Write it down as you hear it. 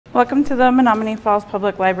Welcome to the Menomonee Falls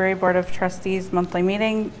Public Library Board of Trustees monthly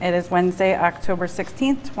meeting. It is Wednesday, October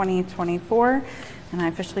 16th, 2024, and I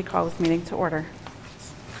officially call this meeting to order.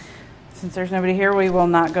 Since there's nobody here, we will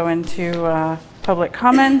not go into public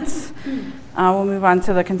comments. We'll move on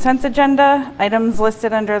to the consent agenda. Items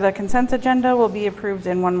listed under the consent agenda will be approved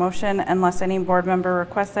in one motion unless any board member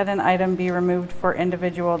requests that an item be removed for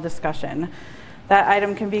individual discussion. That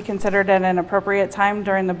item can be considered at an appropriate time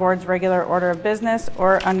during the board's regular order of business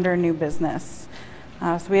or under new business.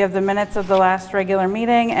 So we have the minutes of the last regular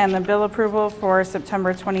meeting and the bill approval for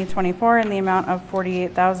September 2024 in the amount of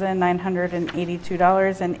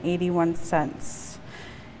 $48,982.81.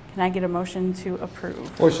 Can I get a motion to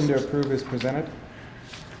approve? Motion to approve is presented.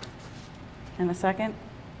 And a second?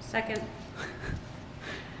 Second.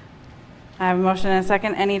 I have a motion and a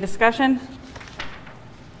second. Any discussion?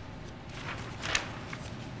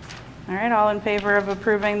 All right, all in favor of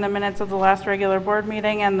approving the minutes of the last regular board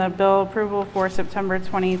meeting and the bill approval for September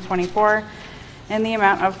 2024 in the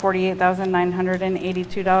amount of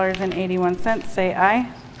 $48,982.81, say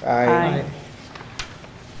aye. Aye.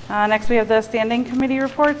 Next, we have the standing committee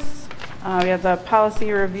reports. We have the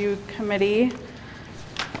policy review committee.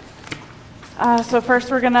 So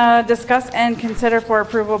first, we're going to discuss and consider for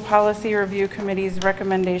approval policy review committee's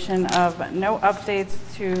recommendation of no updates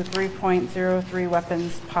to 3.03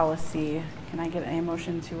 weapons policy. Can I get a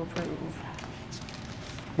motion to approve?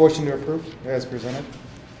 Motion to approve as presented.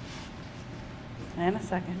 And a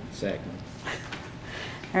second. Second.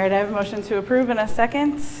 All right, I have a motion to approve and a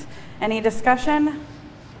second. Any discussion?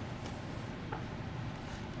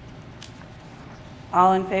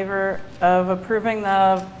 All in favor of approving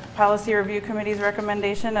the Policy Review Committee's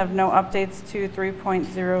recommendation of no updates to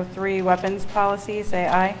 3.03 weapons policy, say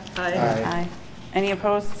aye. Aye. Aye. Any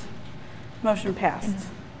opposed? Motion passed.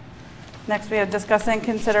 Next, we have discuss and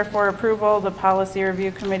consider for approval the Policy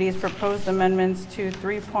Review Committee's proposed amendments to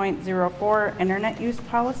 3.04 Internet Use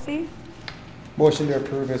Policy. Motion to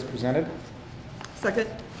approve as presented. Second.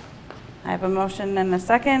 I have a motion and a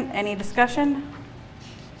second. Any discussion?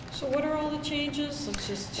 So what are all the changes?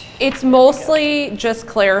 It's mostly just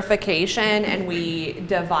clarification, and we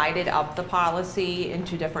divided up the policy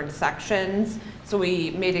into different sections. So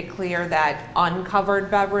we made it clear that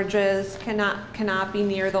uncovered beverages cannot be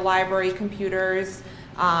near the library computers.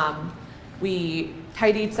 We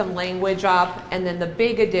tidied some language up, and then the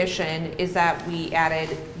big addition is that we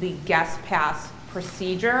added the guest pass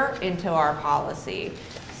procedure into our policy.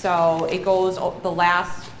 So it goes, the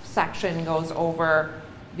last section goes over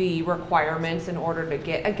the requirements in order to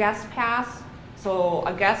get a guest pass. So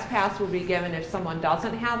a guest pass would be given if someone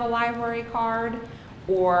doesn't have a library card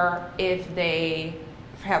or if they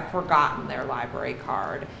have forgotten their library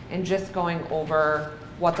card, and just going over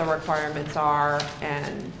what the requirements are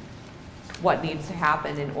and what needs to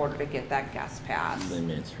happen in order to get that guest pass.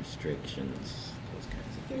 Limits, restrictions, those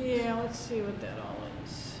kinds of things. Yeah, let's see what that all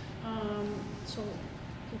is.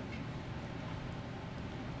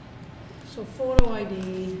 So photo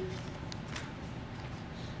ID.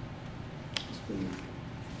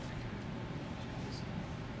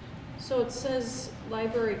 So it says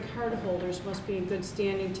library card holders must be in good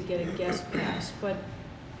standing to get a guest pass, but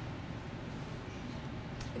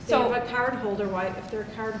if they have a card holder, if they're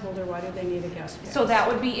a card holder, why do they need a guest pass? So that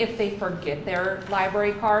would be if they forget their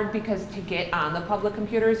library card, because to get on the public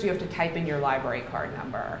computers, you have to type in your library card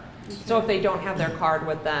number. Okay. So if they don't have their card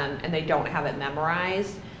with them and they don't have it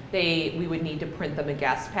memorized, we would need to print them a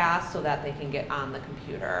guest pass so that they can get on the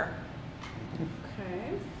computer.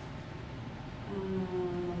 Okay.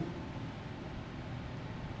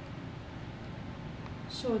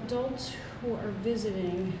 So adults who are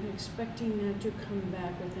visiting, expecting them to come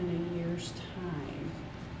back within a year's time.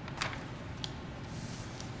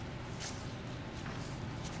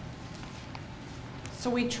 So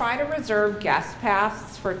we try to reserve guest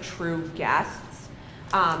passes for true guests.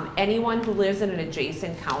 Anyone who lives in an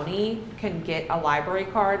adjacent county can get a library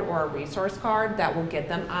card or a resource card that will get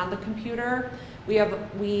them on the computer. We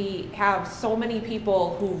have so many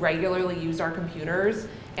people who regularly use our computers,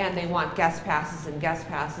 and they want guest passes and guest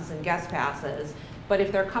passes and guest passes. But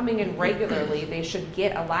if they're coming in regularly, they should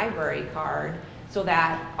get a library card so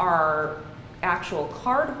that our actual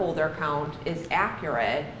card holder count is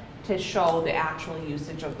accurate to show the actual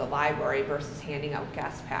usage of the library versus handing out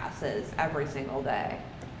guest passes every single day.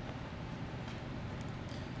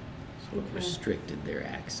 So it restricted their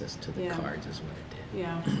access to the cards is what it did.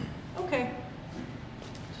 Yeah. Okay.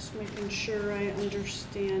 Just making sure I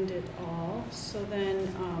understand it all. So then,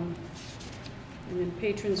 and then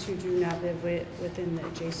patrons who do not live within the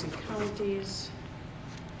adjacent counties.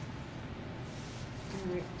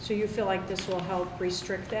 All right. So you feel like this will help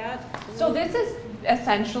restrict that? So this is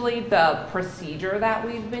essentially the procedure that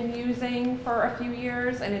we've been using for a few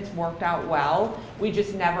years, and it's worked out well. We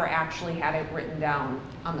just never actually had it written down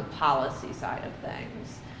on the policy side of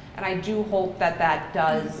things. And I do hope that that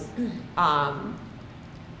does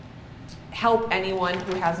help anyone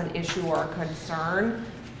who has an issue or a concern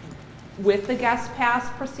with the guest pass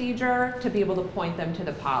procedure to be able to point them to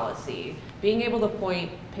the policy. Being able to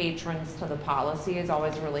point patrons to the policy is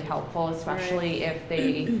always really helpful, especially if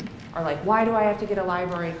they are like, why do I have to get a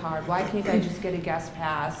library card? Why can't I just get a guest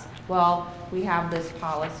pass? Well, we have this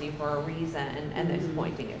policy for a reason, and it's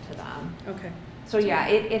pointing it to them. Okay. So yeah,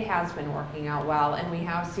 it has been working out well, and we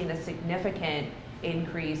have seen a significant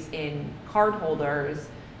increase in card holders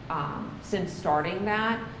since starting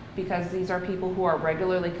that, because these are people who are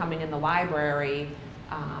regularly coming in the library,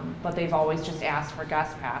 but they've always just asked for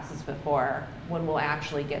guest passes before, when we'll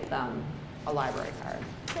actually get them a library card.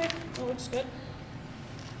 Okay, that looks good.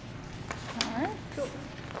 All right. Cool.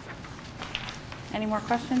 Any more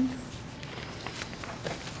questions?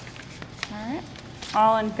 All right.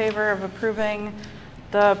 All in favor of approving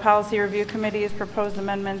the Policy Review Committee's proposed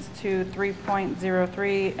amendments to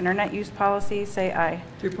 3.03 Internet Use Policy, say aye.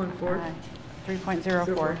 3.4? Aye.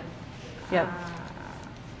 3.04. Yep.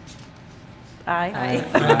 Aye.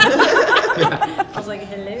 I was like,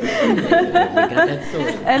 hello. We got that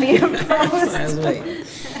sorted. Any Miles opposed? away.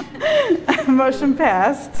 Motion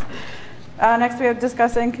passed. Next, we have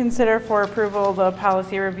discuss and consider for approval the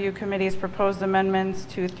Policy Review Committee's proposed amendments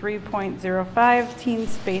to 3.05 Teen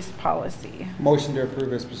Space Policy. Motion to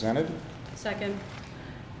approve is presented. Second.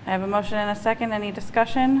 I have a motion and a second. Any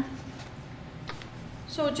discussion?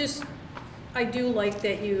 So just, I do like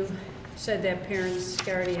that you said that parents,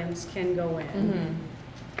 guardians can go in.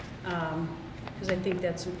 Because I think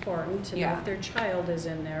that's important to know Yeah. if their child is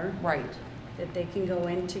in there, Right, that they can go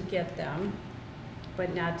in to get them,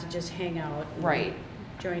 but not to just hang out and right.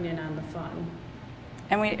 join in on the fun.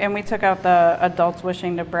 And we took out the adults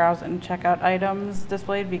wishing to browse and check out items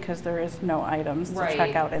displayed because there is no items to check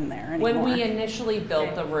Right. out in there anymore. When we initially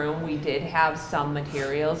built the room, we did have some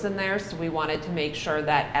materials in there, so we wanted to make sure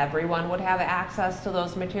that everyone would have access to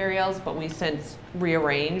those materials, but we since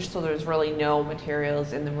rearranged, so there's really no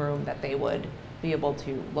materials in the room that they would be able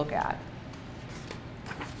to look at.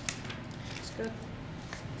 It's good.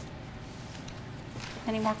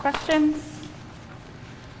 Any more questions?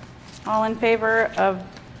 All in favor of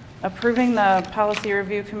approving the Policy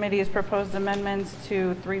Review Committee's proposed amendments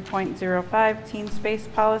to 3.05 Teen Space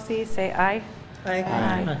Policy, say aye.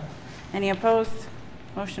 Aye. Any opposed?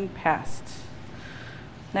 Motion passed.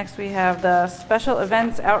 Next, we have the Special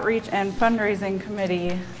Events Outreach and Fundraising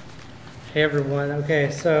Committee. Hey everyone, okay,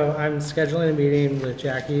 so I'm scheduling a meeting with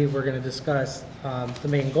Jackie. We're going to discuss the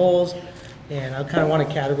main goals, and I kind of want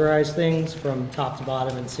to categorize things from top to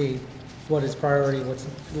bottom and see what is priority, what's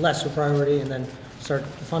lesser priority, and then start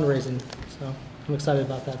fundraising. So I'm excited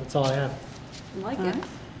about that. That's all I have. I like it.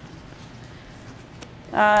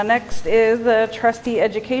 Next is the Trustee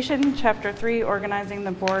Education, Chapter 3, Organizing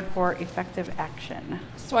the Board for Effective Action.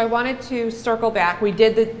 So I wanted to circle back. We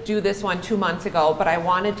did do this one 2 months ago, but I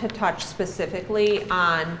wanted to touch specifically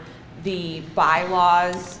on the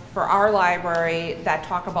bylaws for our library that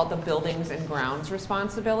talk about the buildings and grounds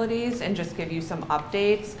responsibilities and just give you some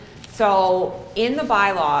updates. So in the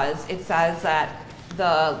bylaws, it says that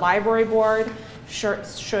the library board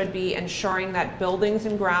should be ensuring that buildings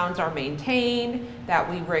and grounds are maintained, that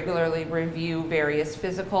we regularly review various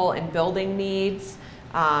physical and building needs,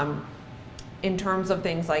 in terms of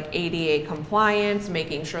things like ADA compliance,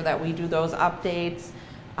 making sure that we do those updates.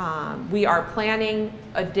 We are planning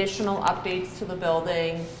additional updates to the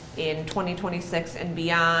building in 2026 and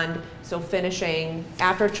beyond. So finishing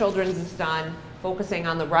after children's is done, focusing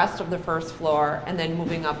on the rest of the first floor and then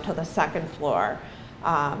moving up to the second floor.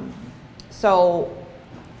 So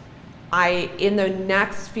in the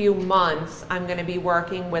next few months, I'm going to be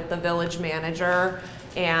working with the village manager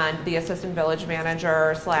and the assistant village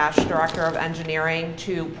manager / director of engineering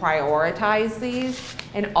to prioritize these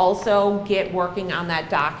and also get working on that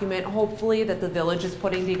document, hopefully, that the village is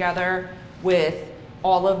putting together with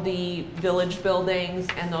all of the village buildings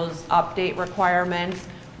and those update requirements.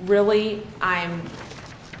 Really,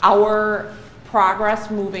 our progress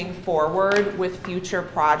moving forward with future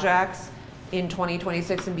projects in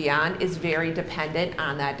 2026 and beyond is very dependent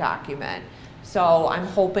on that document. So I'm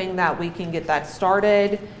hoping that we can get that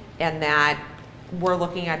started and that we're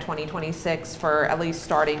looking at 2026 for at least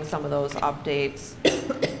starting some of those updates.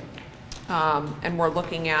 And we're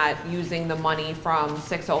looking at using the money from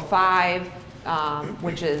 605,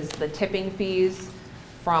 which is the tipping fees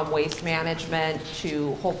from waste management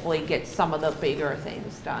to hopefully get some of the bigger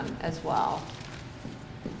things done as well.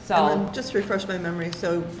 So, And then just to refresh my memory,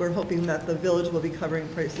 so we're hoping that the village will be covering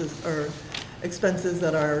prices or expenses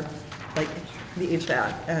that are like the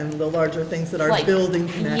HVAC and the larger things that are like, building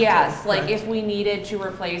connected. yes, like correct? if we needed to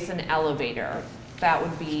replace an elevator, that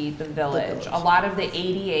would be the village. village. A lot of the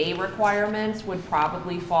ADA requirements would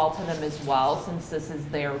probably fall to them as well, since this is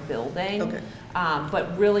their building. Okay.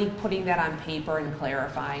 But really putting that on paper and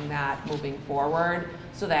clarifying that moving forward,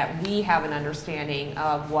 so that we have an understanding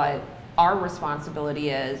of what our responsibility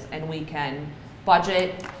is, and we can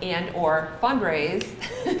budget and or fundraise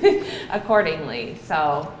accordingly.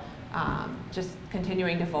 So just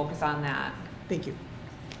continuing to focus on that. Thank you.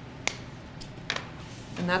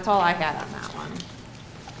 And that's all I had on that one.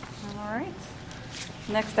 All right.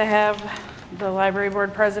 Next, I have the library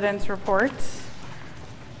board president's report.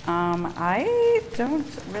 I don't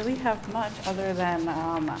really have much other than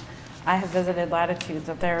I have visited Latitudes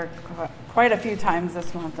up there quite a few times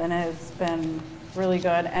this month, and it has been really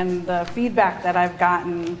good. And the feedback that I've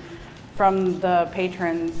gotten from the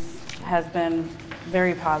patrons has been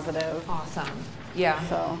very positive. Awesome. Yeah.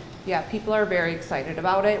 So, Yeah, people are very excited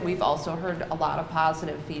about it. We've also heard a lot of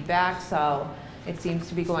positive feedback, so it seems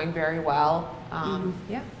to be going very well.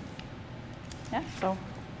 Yeah. yeah, so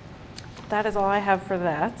that is all I have for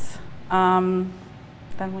that.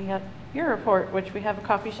 Then we got your report, which we have a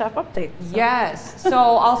coffee shop update. So. Yes. So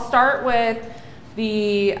I'll start with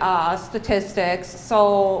the statistics.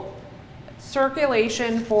 So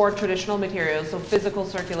circulation for traditional materials, so physical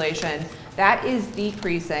circulation, that is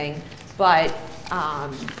decreasing, but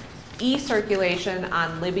e-circulation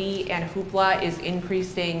on Libby and Hoopla is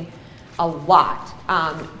increasing a lot,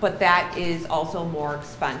 but that is also more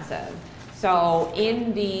expensive. So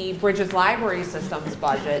in the Bridges Library Systems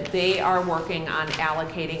budget, they are working on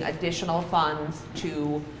allocating additional funds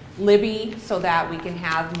to Libby so that we can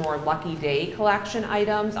have more Lucky Day collection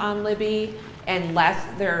items on Libby, and less,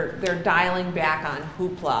 they're dialing back on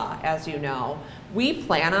Hoopla, as you know. We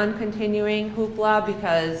plan on continuing Hoopla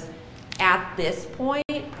because at this point,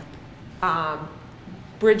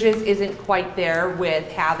 Bridges isn't quite there with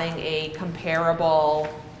having a comparable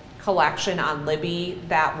collection on Libby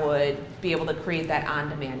that would be able to create that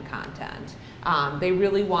on-demand content. They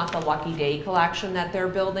really want the Lucky Day collection that they're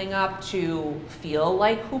building up to feel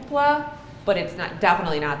like Hoopla, but it's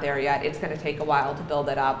definitely not there yet. It's going to take a while to build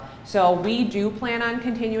it up. So we do plan on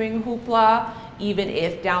continuing Hoopla, even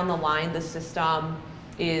if down the line the system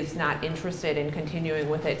is not interested in continuing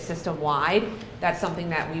with it system-wide. That's something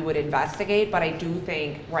that we would investigate, but I do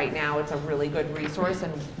think right now it's a really good resource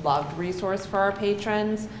and loved resource for our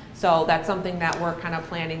patrons. So that's something that we're kind of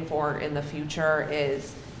planning for in the future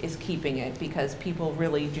is keeping it, because people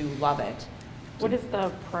really do love it. What is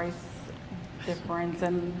the price difference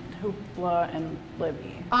in Hoopla and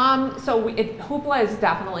Libby? So Hoopla is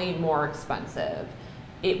definitely more expensive.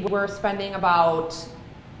 We're spending about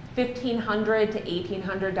 $1,500 to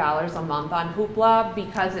 $1,800 a month on Hoopla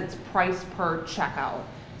because it's price per checkout.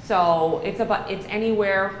 So it's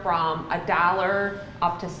anywhere from $1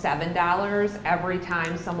 up to $7 every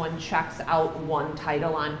time someone checks out one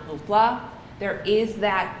title on Hoopla. There is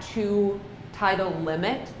that 2-title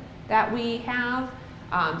limit that we have.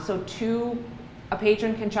 So a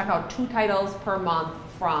patron can check out 2 titles per month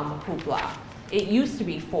from Hoopla. It used to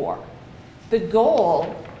be 4. The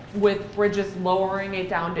goal with Bridges lowering it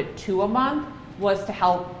down to 2 a month was to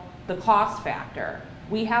help the cost factor.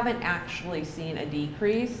 We haven't actually seen a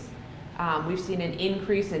decrease. We've seen an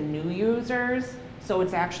increase in new users, so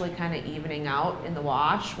it's actually kind of evening out in the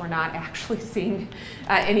wash. We're not actually seeing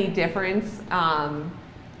any difference,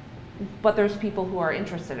 but there's people who are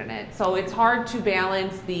interested in it. So it's hard to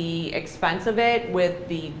balance the expense of it with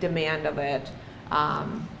the demand of it.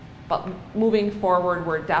 But moving forward,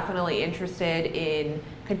 we're definitely interested in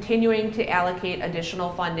continuing to allocate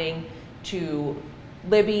additional funding to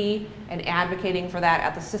Libby and advocating for that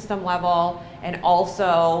at the system level, and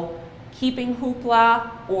also keeping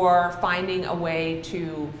Hoopla or finding a way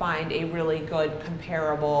to find a really good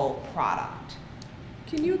comparable product.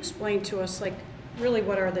 Can you explain to us, like, really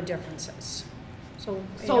what are the differences? So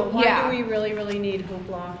why yeah. do we really need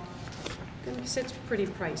Hoopla? Because it's pretty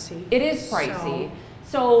pricey. It is pricey.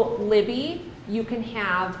 So Libby, you can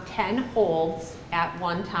have 10 holds at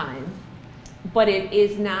one time, but it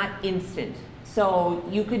is not instant. So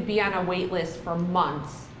you could be on a wait list for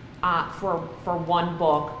months for one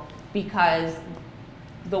book, because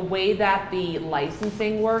the way that the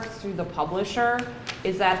licensing works through the publisher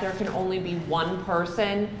is that there can only be one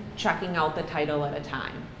person checking out the title at a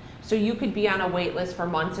time. So you could be on a wait list for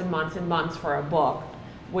months and months and months for a book,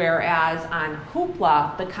 Whereas on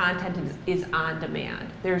Hoopla, the content is on demand.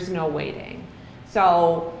 There's no waiting.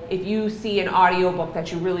 So if you see an audiobook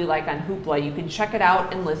that you really like on Hoopla, you can check it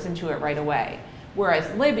out and listen to it right away. Whereas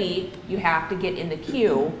Libby, you have to get in the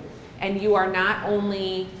queue, and you are not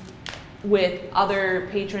only with other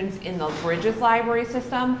patrons in the Bridges library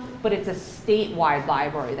system, but it's a statewide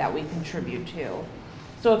library that we contribute to.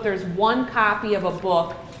 So if there's one copy of a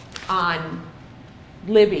book on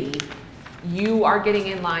Libby, you are getting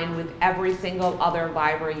in line with every single other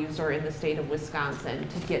library user in the state of Wisconsin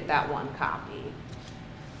to get that one copy.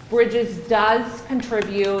 Bridges does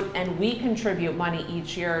contribute, and we contribute money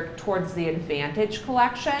each year towards the Advantage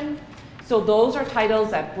collection. So those are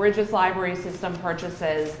titles that Bridges Library System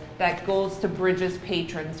purchases that goes to Bridges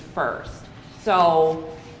patrons first. So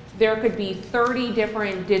there could be 30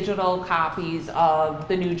 different digital copies of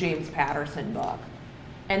the new James Patterson book.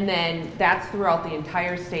 And then that's throughout the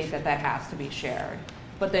entire state that has to be shared.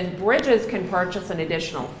 But then Bridges can purchase an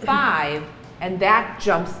additional 5, and that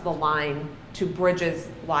jumps the line to Bridges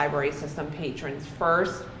Library System patrons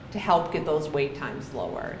first to help get those wait times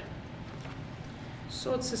lowered.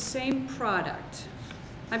 So it's the same product.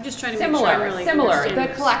 I'm just trying to make sure I really Similar. understand The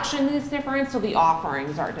this. collection is different, so the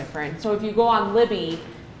offerings are different. So if you go on Libby,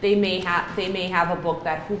 they may have a book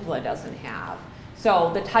that Hoopla doesn't have.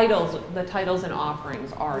 So the titles and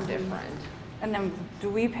offerings are different. And then do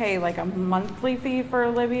we pay like a monthly fee for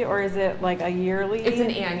Libby, or is it like a yearly? It's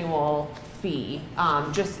an annual fee,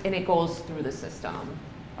 and it goes through the system.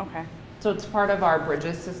 Okay. So it's part of our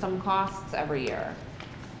Bridges system costs every year.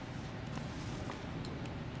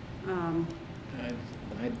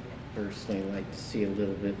 I'd personally like to see a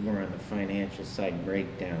little bit more on the financial side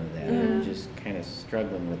breakdown of that. I'm just kind of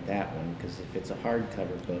struggling with that one, because if it's a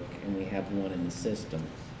hardcover book and we have one in the system,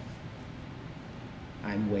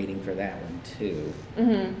 I'm waiting for that one too.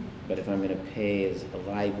 But if I'm going to pay as a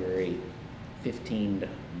library $8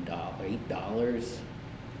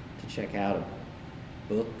 to check out a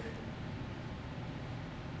book,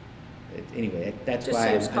 anyway, that's Just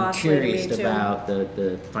why seems I'm costly to me, curious too. about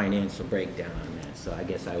the financial breakdown on that. So I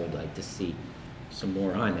guess I would like to see some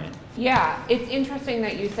more on that. Yeah, it's interesting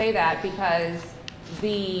that you say that, because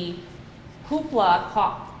the Hoopla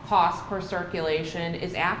cost per circulation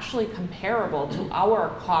is actually comparable to our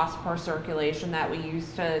cost per circulation that we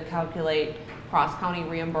use to calculate cross-county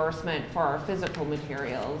reimbursement for our physical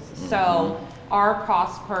materials. So our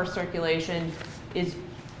cost per circulation is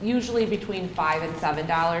usually between $5 and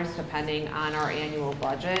 $7 depending on our annual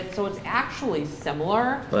budget. So it's actually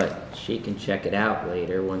similar. But she can check it out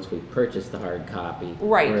later once we purchase the hard copy.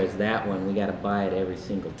 Right. Whereas that one, we got to buy it every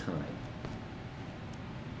single time.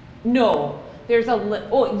 No, there's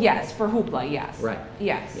oh yes, for Hoopla, yes. Right.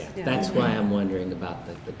 Yes. Yeah. Yeah. That's why I'm wondering about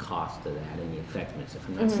the cost of that and the effectiveness.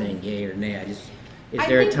 I'm not saying yay or nay. Is I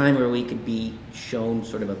there a think- time where we could be shown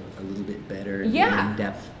sort of a little bit better, Yeah.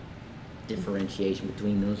 in-depth differentiation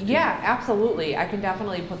between those two? Yeah, absolutely. I can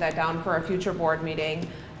definitely put that down for a future board meeting.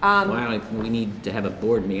 Well, we need to have a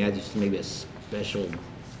board meeting. Maybe a special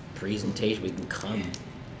presentation. We can come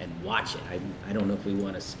and watch it. I don't know if we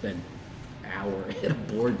want to spend an hour at a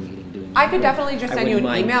board meeting doing that. I could definitely just send you an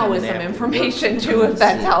wouldn't mind email with coming some after work information to too, come if and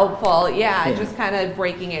that's see it. helpful. Yeah, Yeah. just kind of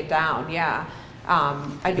breaking it down. Yeah. I'd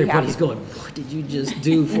be happy. Everybody's going, what did you just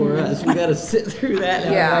do for us? We got to sit through that.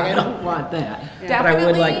 And Yeah. I'm like, I don't want that. But I Definitely,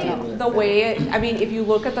 would like to. the way if you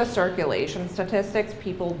look at the circulation statistics,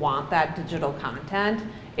 people want that digital content.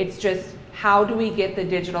 It's just, how do we get the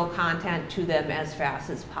digital content to them as fast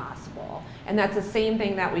as possible? And that's the same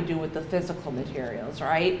thing that we do with the physical materials,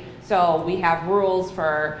 right? So we have rules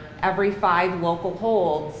for every 5 local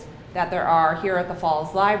holds that there are here at the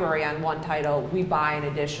Falls Library on one title, we buy an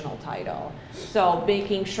additional title. So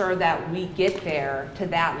making sure that we get there to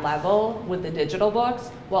that level with the digital books,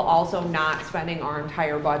 while also not spending our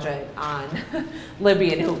entire budget on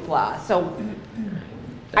Libby and Hoopla. So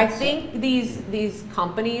I think these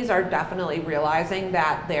companies are definitely realizing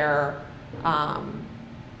that their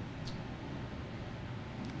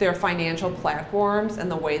financial platforms and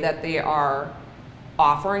the way that they are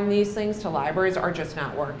offering these things to libraries are just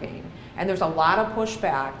not working. And there's a lot of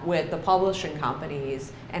pushback with the publishing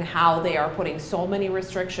companies and how they are putting so many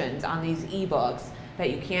restrictions on these ebooks that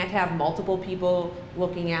you can't have multiple people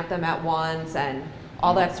looking at them at once and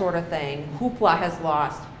all that sort of thing. Hoopla has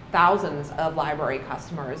lost thousands of library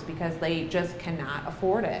customers because they just cannot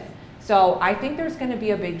afford it. So I think there's going to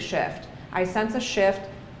be a big shift. I sense a shift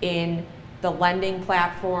in the lending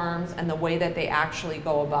platforms and the way that they actually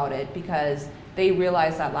go about it, because they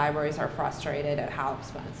realize that libraries are frustrated at how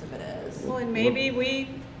expensive it is. Well, and maybe we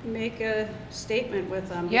make a statement with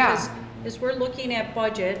them. Yeah. Because as we're looking at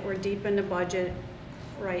budget, we're deep into budget,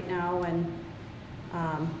 right now, and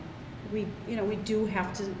we do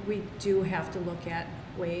have to look at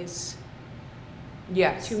ways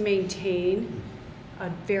Yes. to maintain a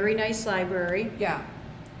very nice library, Yeah.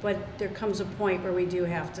 but there comes a point where we do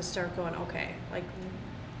have to start going, okay, like,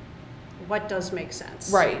 what does make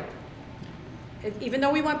sense? Right. Even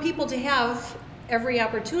though we want people to have every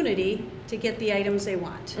opportunity to get the items they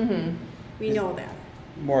want. Mm-hmm. We know that.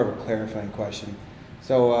 More of a clarifying question.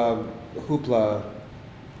 So Hoopla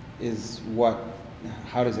is what,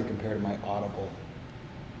 how does it compare to my Audible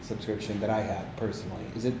subscription that I have personally?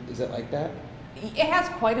 Is it like that? It has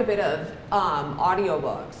quite a bit of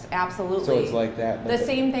audiobooks, absolutely. So it's like that? The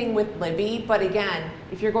same thing with Libby, but again,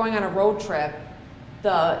 if you're going on a road trip,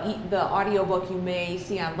 the audiobook you may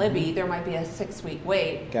see on Libby, there might be a 6-week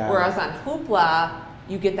wait. Got it. Whereas on Hoopla,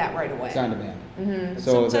 you get that right away. It's on demand. Mm-hmm.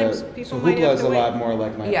 So Sometimes people might Hoopla have is to a wait. lot more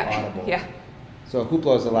like my Yeah, Audible. yeah. So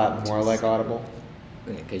Hoopla is a lot more like Audible,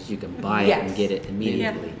 Because you can buy it Yes. and get it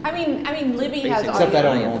immediately. I mean, Libby has Basically. except I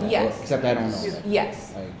don't audio. own it. Yes. Except I don't own it.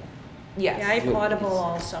 Yes. Like, Yes. Yeah, I have Audible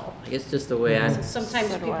also. I guess just the way Sometimes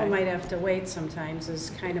So do people I. might have to wait sometimes is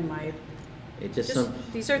kind of my, it just just,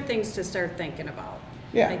 these are things to start thinking about.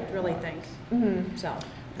 Yeah. I really think, Mm-hmm. so.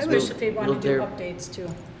 Will- Especially if they want will to do there- updates too.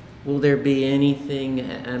 Will there be anything,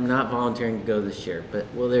 I'm not volunteering to go this year, but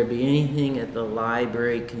will there be anything at the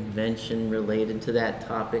library convention related to that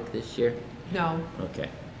topic this year? No. Okay.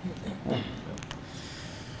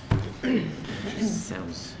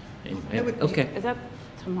 Sounds, It anyway, would- okay. Is that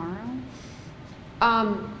tomorrow?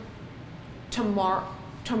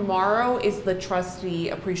 Tomorrow is the trustee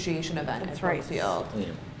appreciation event That's at right. Brookfield. Yeah,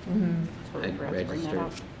 Totally I'd forgot to bring that register.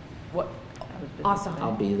 up. What? I was busy Awesome. today.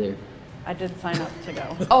 I'll be there. I did sign up to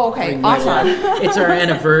go. Oh, okay, Bring my awesome. lunch. It's our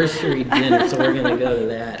anniversary dinner, so we're gonna go to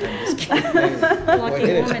that. I'm just kidding. Lucky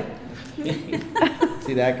hit it. woman.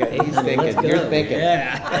 see that guy? He's Hey, let's thinking. You're go. thinking.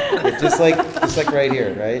 Yeah. Just like right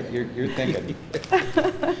here, right? You're thinking.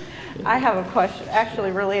 I have a question,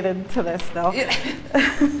 actually related to this though.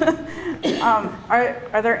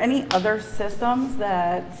 Are there any other systems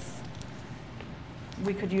that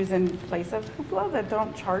we could use in place of Hoopla that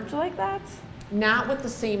don't charge like that? Not with the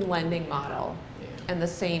same lending model and the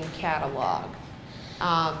same catalog.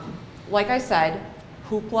 Like I said,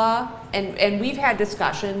 Hoopla, and we've had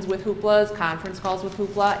discussions with Hoopla's, conference calls with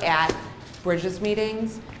Hoopla at Bridges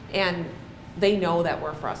meetings, and they know that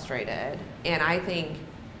we're frustrated. And I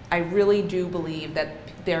really do believe that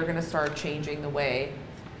they're gonna start changing the way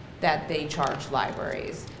that they charge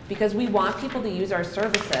libraries. Because we want people to use our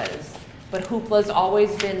services, but Hoopla's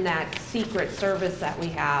always been that secret service that we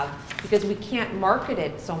have, because we can't market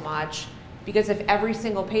it so much, because if every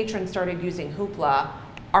single patron started using Hoopla,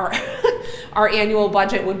 our annual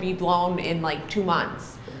budget would be blown in like 2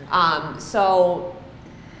 months. So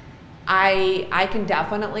I can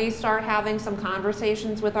definitely start having some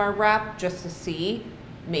conversations with our rep just to see,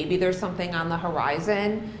 maybe there's something on the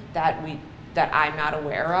horizon that I'm not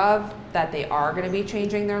aware of, that they are gonna be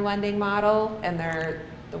changing their lending model and the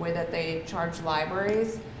way that they charge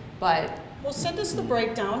libraries, but Well, send us the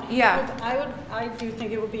breakdown. Yeah. I do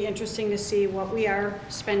think it would be interesting to see what we are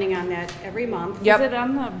spending on that every month. Yep. Is it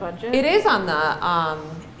on the budget? it is on the,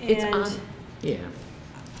 it's And- on, Yeah.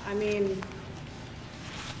 I mean,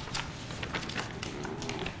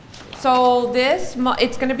 so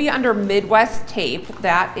it's gonna be under Midwest Tape,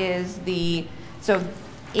 that is so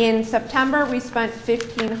in September, we spent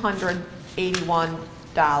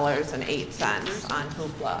 $1,581.08 on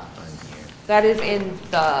Hoopla. On here. That is in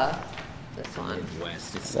this one.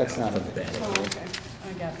 Midwest, it's That's not a- alphabetical. oh, okay,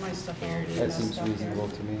 I got my stuff all Here it is. That messed seems up here. reasonable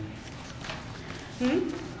to me.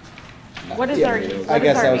 What is Yeah, our, I what is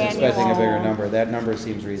guess our I was expecting a bigger annual number. That number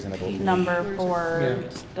seems reasonable. to me. number for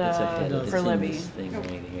It's ahead of for this in Libby? this thing right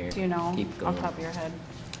here. Do you know, Keep on going. top of your head?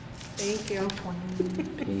 Thank you.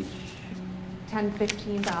 Page,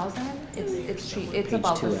 10,000-15,000? It's cheap, Somewhere, it's page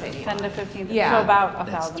about the 2 same. 10 to 15, Yeah. so about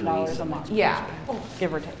That's $1,000 three, a month, Yeah,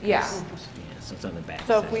 give or take. yeah. yeah, so it's on the back.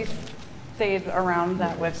 So if side. we stayed around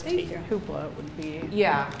that with Thank you. Hoopla, it would be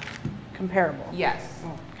Yeah, comparable. yes.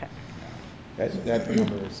 Okay. That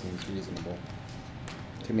number seems reasonable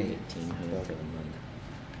to me. 1,500 for the month.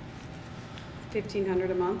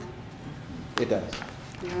 1,500 a month, It does.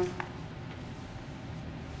 yeah. Okay.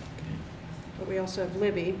 But we also have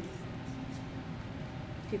Libby.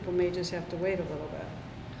 People may just have to wait a little bit.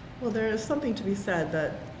 Well, there is something to be said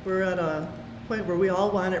that we're at a point where we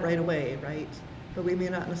all want it right away, right? But we may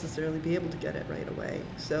not necessarily be able to get it right away.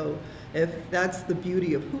 So if that's the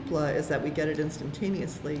beauty of Hoopla, is that we get it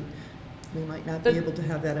instantaneously, we might not be able to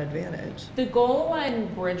have that advantage. The goal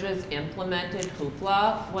when Bridges implemented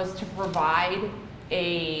Hoopla was to provide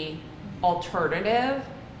a alternative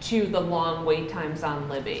to the long wait times on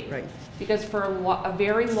Libby. Right. Because for a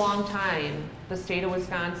very long time, the state of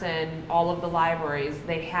Wisconsin, all of the libraries,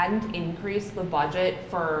 they hadn't increased the budget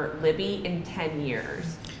for Libby in 10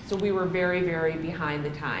 years. So we were very, very behind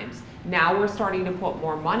the times. Now we're starting to put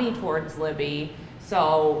more money towards Libby,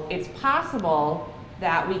 so it's possible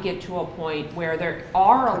that we get to a point where there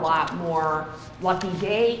are a lot more Lucky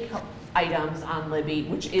Day items on Libby,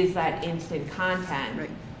 which is that instant content. Right.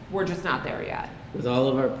 We're just not there yet. With all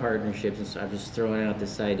of our partnerships, and so I'm just throwing out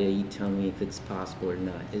this idea, you tell me if it's possible or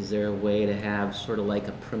not. Is there a way to have sort of like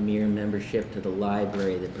a premier membership to the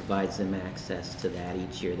library that provides them access to that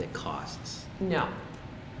each year that costs? No,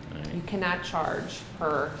 All you right, cannot charge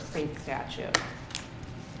per state statute.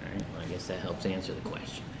 all right, well, I guess that helps answer the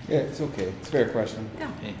question. Yeah, it's okay. It's a fair question.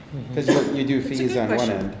 Yeah. Okay. Because you do It's a fees good on one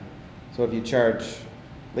question. end. So if you charge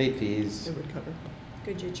late fees, It would cover.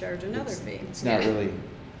 Could you charge another fee? it's not really,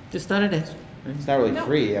 Just thought I'd ask. it's not really No.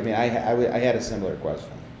 free. I mean, I had a similar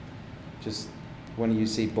question. Just when you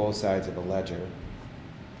see both sides of a ledger,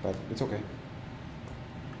 but it's okay.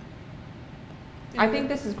 I think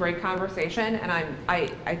this is great conversation, and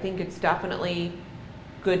I think it's definitely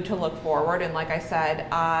good to look forward. And like I said,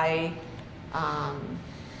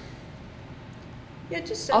 Yeah,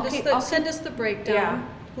 just I'll send us the breakdown.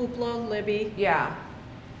 Hoopla, Libby. yeah,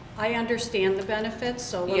 I understand the benefits,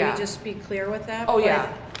 so let Yeah. me just be clear with that. Oh, but- yeah.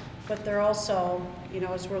 But they're also, you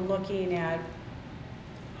know, as we're looking at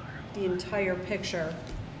the entire picture,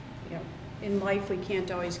 you know, in life, we can't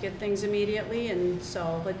always get things immediately, and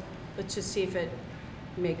so let's just see if it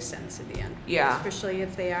makes sense at the end. Yeah. Especially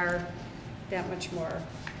if they are that much more.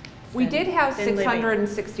 we than- did have than Libby.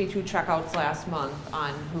 662 checkouts last month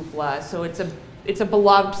on Hoopla, so it's a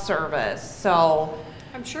beloved service. So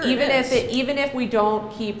I'm sure even it is. even if we don't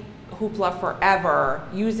keep Hoopla forever,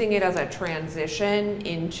 using it as a transition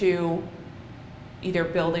into either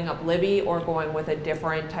building up Libby or going with a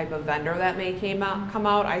different type of vendor that may come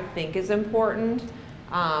out, I think is important.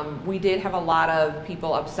 We did have a lot of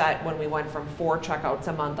people upset when we went from 4 checkouts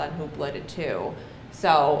a month on Hoopla to 2.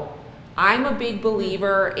 So I'm a big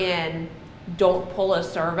believer in don't pull a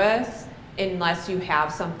service unless you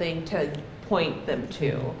have something to point them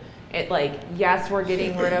to. It like, yes, we're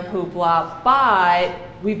getting rid of Hoopla, but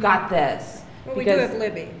we've got this. Well, we do have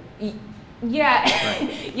Libby. Yeah,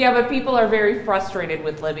 yeah, but people are very frustrated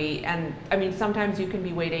with Libby, and I mean, sometimes you can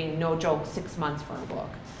be waiting, no joke, 6 months for a book.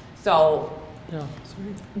 So Yeah.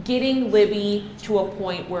 getting Libby to a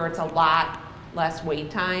point where it's a lot less wait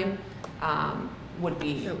time would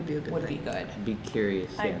be That would be a good thing. good. I'd be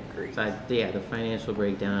curious. I yeah. agree. So yeah, the financial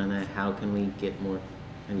breakdown on that, how can we get more,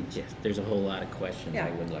 I mean, just, there's a whole lot of questions I Yeah.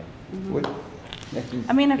 would like. What-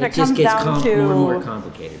 I mean, if it just comes gets down more and more to,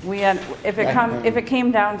 complicated. if it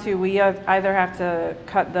came down to, we either have to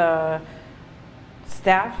cut the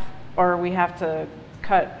staff or we have to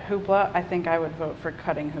cut Hoopla, I think I would vote for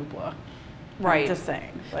cutting Hoopla. Right. Just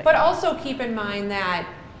saying. like- But also keep in mind that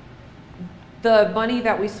the money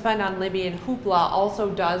that we spend on Libby and Hoopla also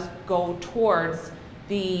does go towards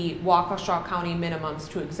the Waukesha County minimums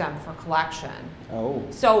to exempt for collection. Oh,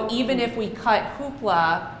 So even if we cut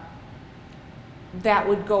Hoopla, that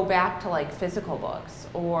would go back to like physical books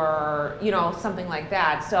or, you know, something like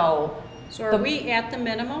that. So So are The- we at the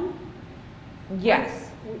minimum? yes,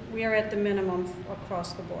 We are at the minimum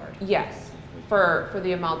across the board. yes, for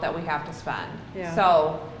the amount that we have to spend. Yeah.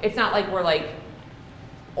 So it's not like we're like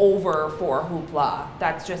over for Hoopla.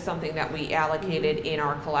 That's just something that we allocated in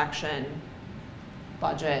our collection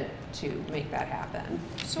budget to make that happen.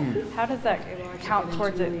 So How does that Okay, well, I can count get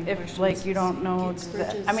towards into it the if, like, you don't know, questions.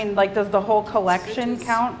 does it- I mean, like, does the whole collection Fridges.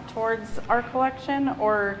 count towards our collection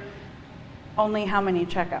or only how many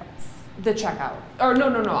checkouts? The checkout, or no,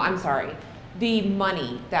 I'm sorry. The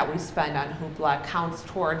money that we spend on Hoopla counts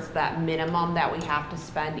towards that minimum that we have to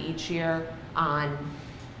spend each year on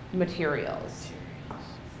materials.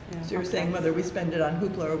 So you're saying whether we spend it on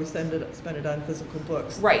Hoopla or we spend it on physical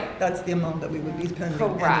books? Right. That's the amount that we would be spending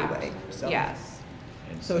Correct. anyway, so. Yes,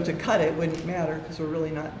 So to cut it wouldn't matter, because we're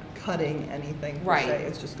really not cutting anything per Right. se,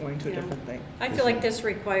 it's just going to a Yeah. different thing. I feel like this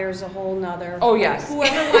requires a whole nother. Oh, yes.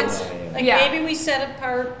 Whoever wants, like Yeah. maybe we set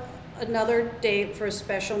apart another date for a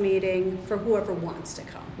special meeting for whoever wants to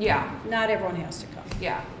come. yeah, Not everyone has to come.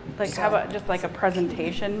 yeah, Like, how about just like a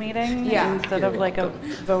presentation meeting? Yeah. Instead of like a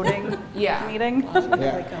voting Yeah. meeting?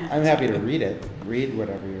 yeah, I'm happy to read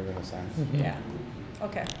whatever you're gonna send. Yeah,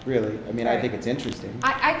 okay. Really, I mean, I Right. think it's interesting.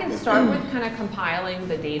 I can start with kind of compiling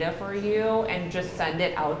the data for you and just send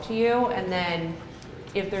it out to you, and then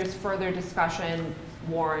if there's further discussion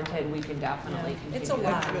warranted, we can definitely Yeah. continue. It's a that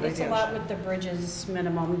lot, conversation. it's a lot with the bridges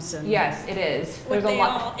minimums and. Yes, it is. What There's a they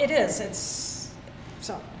lot. all, it is, it's,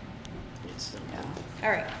 so, It's, all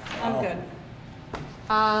right, I'm good.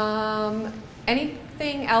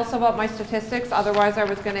 Anything else about my statistics? Otherwise, I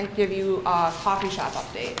was gonna give you a coffee shop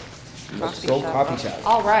update. Let's go coffee shop.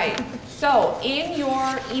 All right. So in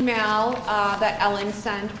your email that Ellen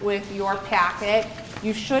sent with your packet,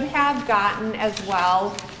 you should have gotten as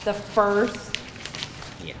well the first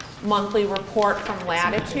yes. monthly report from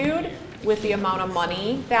Latitude with the amount of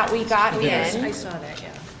money that we got Yes, I in. saw that, yeah.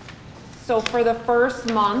 So for the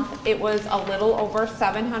first month, it was a little over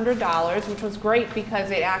 $700, which was great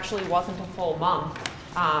because it actually wasn't a full month.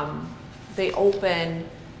 They opened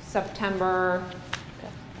September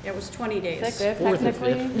It was 20 days. 6th, Fourth or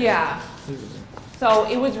technically. fifth. Yeah. So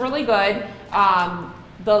it was really good.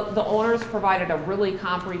 The owners provided a really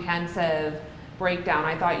comprehensive breakdown.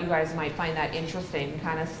 I thought you guys might find that interesting,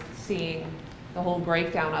 kind of seeing the whole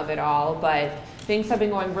breakdown of it all. But things have been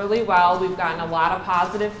going really well. We've gotten a lot of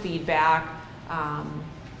positive feedback.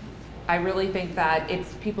 I really think that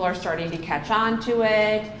people are starting to catch on to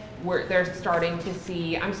it. They're starting to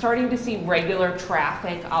see, I'm starting to see regular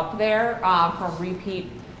traffic up there from repeat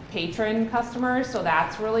patron customers, so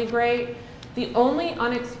that's really great. The only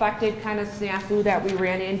unexpected kind of snafu that we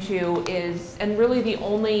ran into is, and really the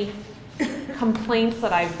only complaints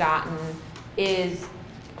that I've gotten is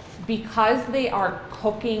because they are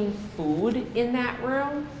cooking food in that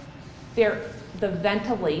room, the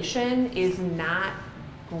ventilation is not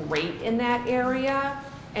great in that area.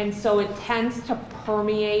 And so it tends to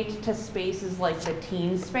permeate to spaces like the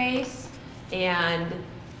teen space and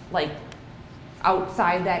like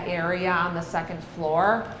outside that area on the second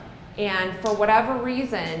floor. And for whatever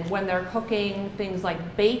reason, when they're cooking things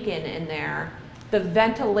like bacon in there, the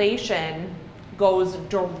ventilation goes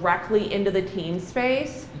directly into the teen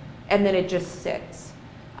space and then it just sits.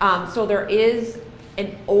 So there is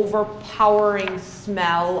an overpowering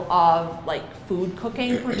smell of like food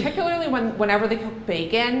cooking, particularly whenever they cook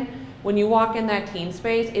bacon. When you walk in that teen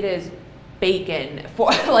space, it is bacon for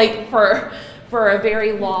a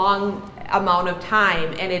very long amount of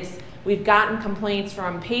time. And we've gotten complaints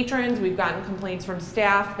from patrons, we've gotten complaints from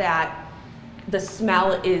staff that the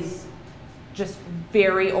smell is just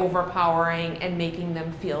very overpowering and making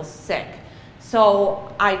them feel sick.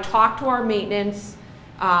 So I talked to our maintenance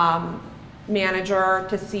manager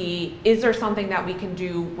to see, is there something that we can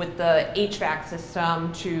do with the HVAC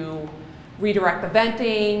system to redirect the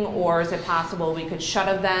venting, or is it possible we could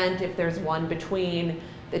shut a vent if there's one between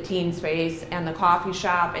the teen space and the coffee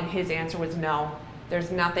shop? And his answer was no.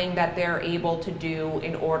 There's nothing that they're able to do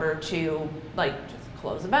in order to like just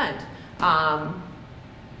close a vent. Because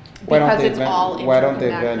it's all interconnected. Why don't they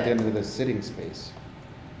vent into the sitting space?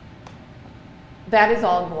 That is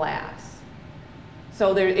all glass.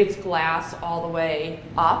 So it's glass all the way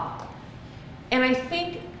up. And I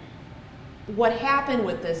think what happened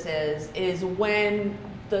with this is when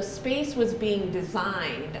the space was being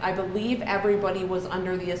designed, I believe everybody was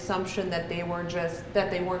under the assumption that they weren't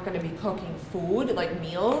going to be cooking food, like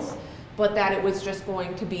meals, but that it was just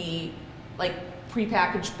going to be like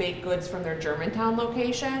prepackaged baked goods from their Germantown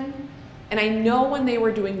location. And I know when they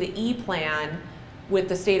were doing the E-plan with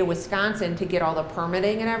the state of Wisconsin to get all the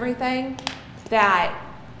permitting and everything, that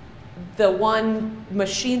the one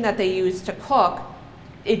machine that they use to cook,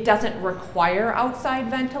 it doesn't require outside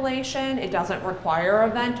ventilation, it doesn't require a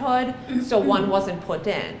vent hood, so one wasn't put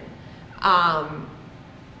in.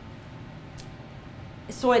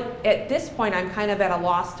 So at this point, I'm kind of at a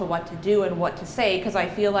loss to what to do and what to say, because I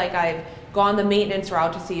feel like I've gone the maintenance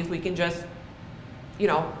route to see if we can just,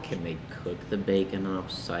 Can they cook the bacon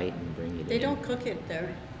off-site and bring it in? They don't cook it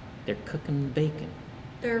there. They're cooking bacon.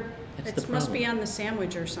 That's the It must be problem. on the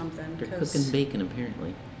sandwich or something. They're 'cause- cooking bacon,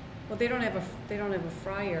 apparently. Well, they don't have a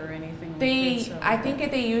fryer or anything like They, that, so. I think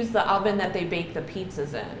that they use the oven that they bake the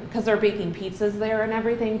pizzas in, because they're baking pizzas there and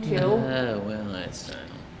everything too. Oh, well, that's,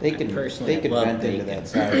 They I could, personally they could love vent into bacon. that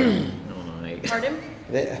side. No, I- Pardon?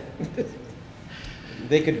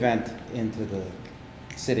 They could vent into the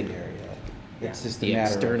sitting area. It's just a The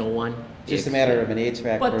matter external one? just a matter of an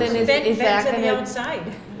HVAC But then person. Is that Vent to the gonna- outside.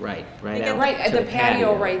 Right, They right get out. Right, at to the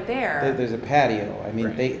patio right there. There's a patio. I mean,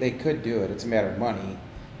 Right. they could do it. It's a matter of money,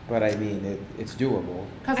 but I mean, it's doable.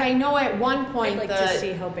 Because I know at one I'd point like to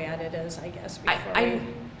see how bad it is, I guess, before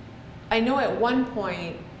I know at one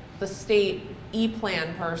point the state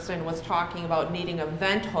E-plan person was talking about needing a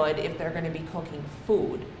vent hood if they're going to be cooking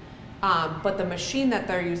food. But the machine that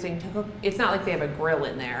they're using to cook, it's not like they have a grill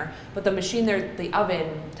in there, but the machine, the oven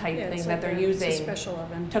type Yeah, thing it's that like they're it's a using special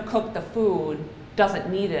oven. to cook the food,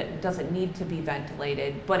 doesn't need to be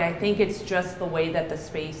ventilated, but I think it's just the way that the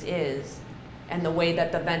space is and the way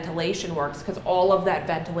that the ventilation works, because all of that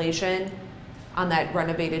ventilation on that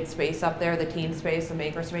renovated space up there, the teen space, the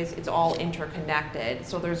maker space, it's all interconnected.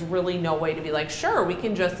 So there's really no way to be like, sure, we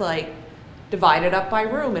can just like divide it up by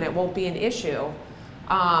room and it won't be an issue.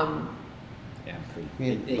 Yeah, I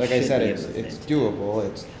mean, it like I should said, be it's able to it's ventilate.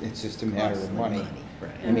 doable, it's just a matter Costs of more money.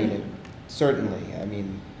 Right. I mean, certainly, I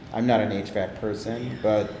mean, I'm not an HVAC person,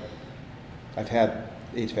 but I've had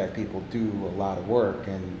HVAC people do a lot of work,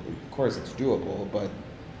 and of course it's doable, but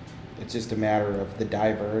it's just a matter of the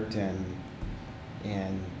divert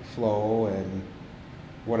and flow and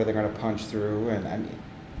what are they gonna punch through, and I mean,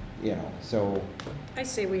 you know, so. I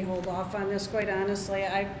say we hold off on this, quite honestly.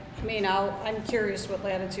 I mean, I'm curious what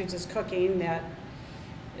Latitudes is cooking that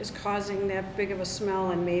is causing that big of a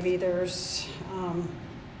smell, and maybe there's,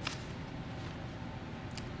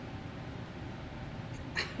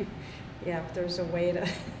 yeah, if there's a way to, I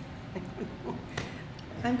don't know.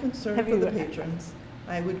 I'm concerned Have for the you- patrons.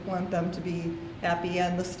 I would want them to be happy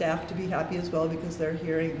and the staff to be happy as well, because they're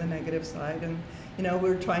hearing the negative side. And, you know,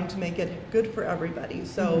 we're trying to make it good for everybody.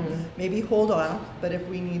 So maybe hold off, but if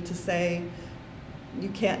we need to say, you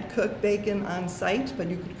can't cook bacon on site, but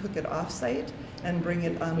you could cook it off site and bring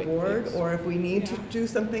it on Quick board, fix. or if we need to Yeah. do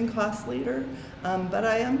something costlier. But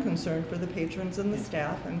I am concerned for the patrons and the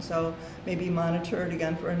staff, and so maybe monitor it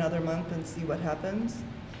again for another month and see what happens.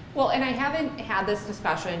 Well, and I haven't had this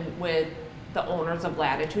discussion with the owners of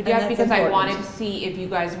Latitude And yet, that's because I important. wanted to see if you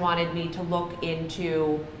guys wanted me to look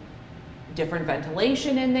into different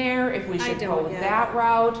ventilation in there, if we I should go don't with yet. that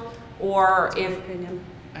route, or That's my if, opinion.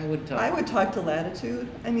 I would talk. I would talk to Latitude.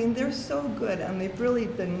 I mean, they're so good, and they've really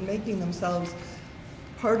been making themselves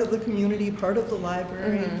part of the community, part of the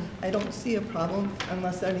library. I don't see a problem,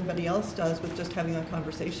 unless anybody else does, with just having a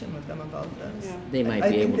conversation with them about this. Yeah. They might I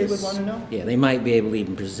be think able they to. would wanna know. Yeah, they might be able to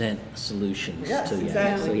even present solutions Yes, to you.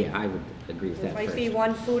 exactly. So yeah, I would agree with There that might first. be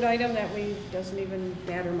one food item that doesn't even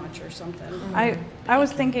matter much or something. I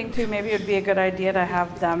was thinking too, maybe it'd be a good idea to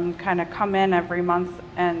have them kind of come in every month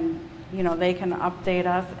and, you know, they can update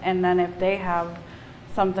us. And then if they have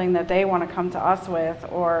something that they want to come to us with,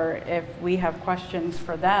 or if we have questions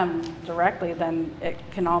for them directly, then it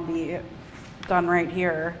can all be done right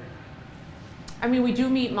here. I mean, we do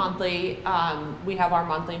meet monthly. We have our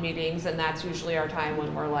monthly meetings, and that's usually our time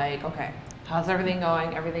when we're like, okay, how's everything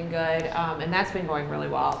going? Everything good? And that's been going really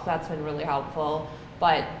well. So that's been really helpful.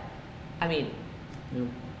 But, I mean, Yeah.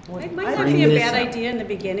 It would- might not Bring be a this bad up. idea in the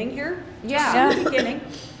beginning here. Yeah. Just in the beginning,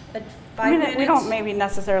 at I 5 mean, minutes. we don't maybe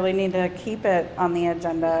necessarily need to keep it on the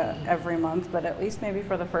agenda every month, but at least maybe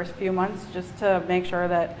for the first few months, just to make sure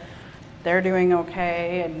that they're doing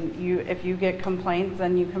okay, and if you get complaints,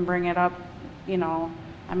 then you can bring it up, you know.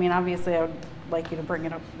 I mean, obviously, I would like you to bring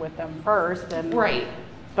it up with them first, and. right.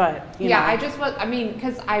 But, you Yeah, know. I just was, I mean,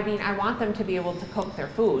 because I mean, I want them to be able to cook their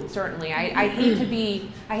food, certainly. I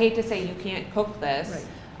hate to say you can't cook this. Right.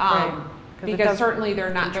 Right. 'Cause it Because does certainly they're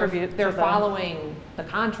not, contribute they're to the- following the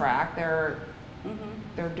contract, Mhm.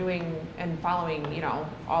 they're doing and following, you know,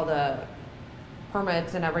 all the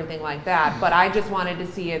permits and everything like that. But I just wanted to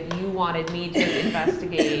see if you wanted me to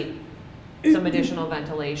investigate some additional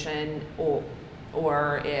ventilation, or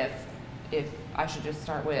if I should just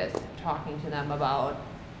start with talking to them about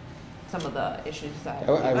some of the issues that.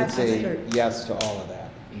 I would say Sure. yes to all of that,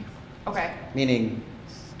 Okay. meaning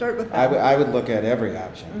Start with I that. would, I would look at every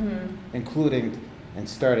option, Mm-hmm. including and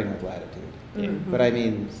starting with Latitude. Yeah. But I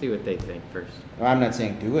mean, See what they think first. I'm not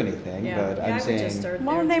saying do anything, Yeah, but yeah, I I'm would saying, just start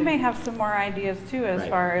Well, there, they too. may have some more ideas too, as Right.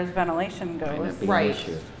 far as ventilation Might goes. not be Right. an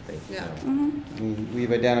issue. They- Yeah. so. Mhm. I mean,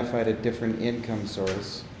 we've identified a different income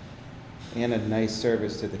source and a nice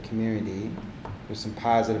service to the community. There's some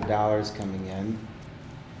positive dollars coming in.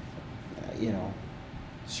 You know,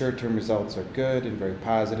 short-term results are good and very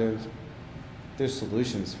positive. There's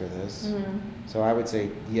solutions for this. Mhm. So I would say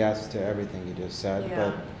yes to everything you just said, Yeah.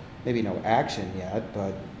 but maybe no action yet,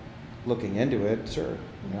 but looking into it, sure.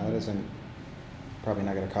 You know, it isn't, probably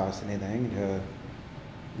not gonna cost anything to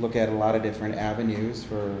look at a lot of different avenues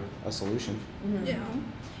for a solution. Yeah.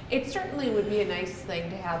 It certainly would be a nice thing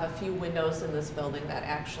to have a few windows in this building that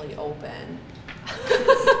actually open.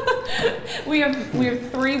 We have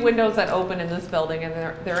 3 windows that open in this building, and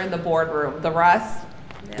they're in the boardroom. The rest,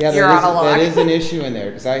 Yeah, You're out of luck. that is an issue in there,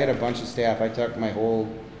 because I had a bunch of staff, I took my whole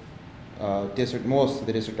district, most of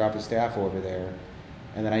the district office staff over there,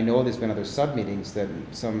 and then I know there's been other sub-meetings that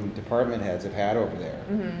some department heads have had over there.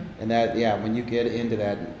 Mm-hmm. And that, yeah, when you get into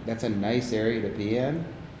that, that's a nice area to be in,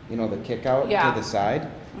 you know, the kick out Yeah. to the side,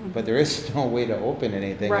 but there is no way to open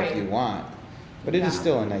anything Right. if you want. But it is Yeah.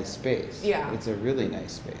 still a nice space. Yeah. It's a really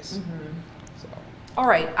nice space. So, All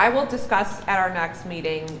right, I will discuss at our next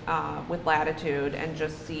meeting with Latitude and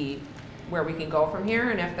just see where we can go from here.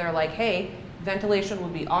 And if they're like, hey, ventilation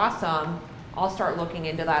would be awesome, I'll start looking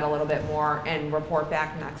into that a little bit more and report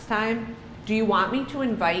back next time. Do you want me to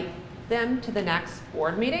invite them to the next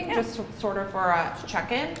board meeting, just sort of for a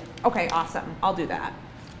check-in? Okay, awesome, I'll do that.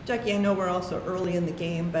 Jackie, I know we're also early in the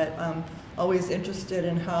game, but I'm always interested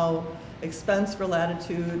in how expense for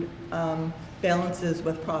Latitude balances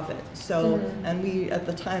with profit. So, and we, at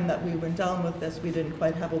the time that we went down with this, we didn't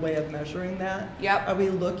quite have a way of measuring that. Yep. Are we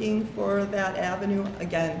looking for that avenue?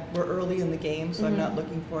 Again, we're early in the game, so I'm not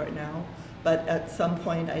looking for it now. But at some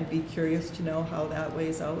point, I'd be curious to know how that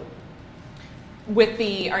weighs out. With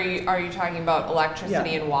the, are you talking about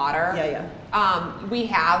electricity and water? Yeah. We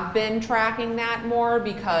have been tracking that more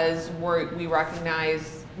because we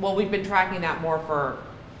recognize, well, we've been tracking that more for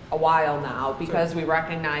a while now because we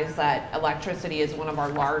recognize that electricity is one of our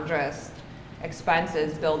largest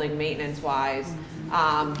expenses, building maintenance wise.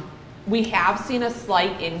 We have seen a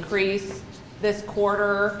slight increase this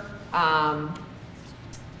quarter. I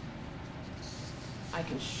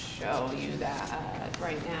can show you that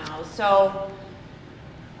right now. So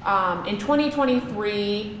in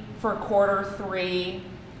 2023, for quarter 3,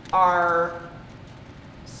 our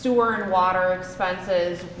sewer and water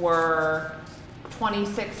expenses were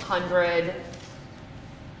 $2,600,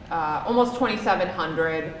 almost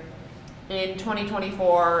 $2,700. In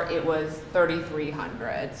 2024, it was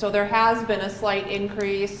 $3,300. So there has been a slight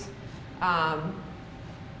increase.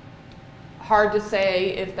 Hard to say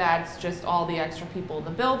if that's just all the extra people in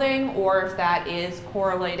the building or if that is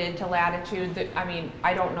correlated to Latitude. I mean,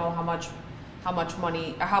 I don't know how much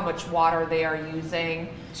water they are using.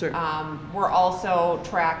 Sure. We're also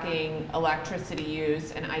tracking electricity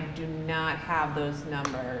use, and I do not have those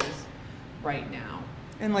numbers right now.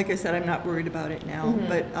 And like I said, I'm not worried about it now,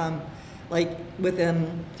 but like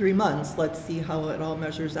within 3 months, let's see how it all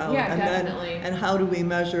measures out. Yeah, and definitely. And how do we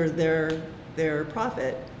measure their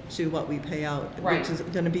profit to what we pay out, Right. which is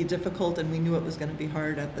going to be difficult, and we knew it was going to be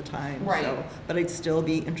hard at the time. Right. So, but I'd still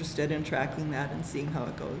be interested in tracking that and seeing how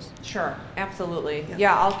it goes. Sure, absolutely. Yeah.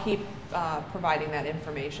 Yeah, I'll keep providing that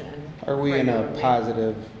information. are we in a regularly.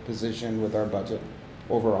 positive position with our budget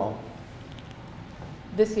overall?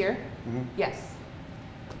 This year? Mhm. Yes.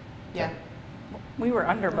 Yeah. We were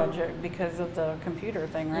under budget because of the computer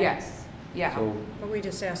thing, right? Yes. Yeah. So, But we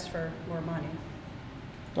just asked for more money,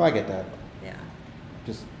 oh, I get that. yeah,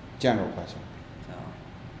 Just general question. so,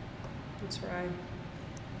 that's right.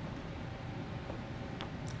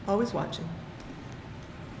 Always watching.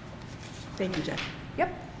 Thank you, Jack.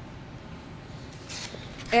 Yep.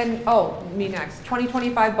 And, oh, me next.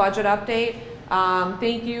 2025 budget update.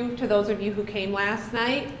 Thank you to those of you who came last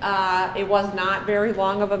night. It was not very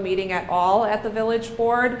long of a meeting at all at the village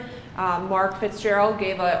board. Mark Fitzgerald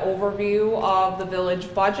gave an overview of the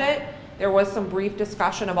village budget. There was some brief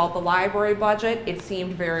discussion about the library budget. It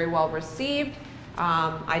seemed very well received.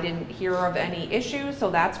 I didn't hear of any issues, so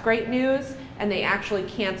that's great news. And they actually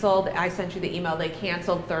canceled, I sent you the email, they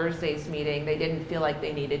canceled Thursday's meeting. They didn't feel like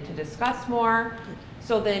they needed to discuss more.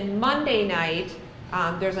 So then Monday night,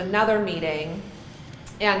 there's another meeting,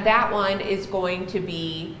 and that one is going to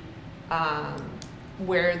be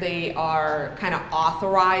where they are kind of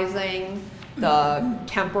authorizing the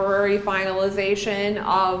temporary finalization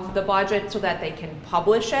of the budget so that they can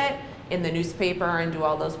publish it in the newspaper and do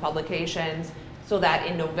all those publications so that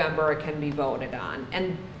in November it can be voted on.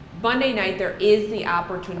 And Monday night there is the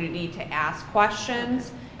opportunity to ask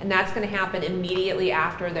questions, and that's going to happen immediately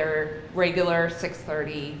after their regular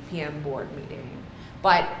 6:30 p.m. board meeting.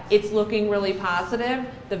 But it's looking really positive.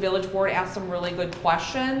 The village board asked some really good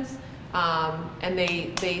questions. And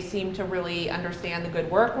they seem to really understand the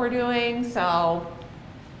good work we're doing. So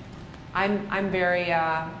I'm very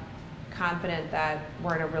confident that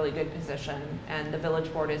we're in a really good position, and the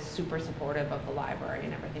village board is super supportive of the library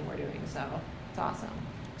and everything we're doing. So it's awesome.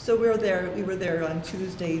 So we were there on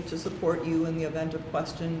Tuesday to support you in the event of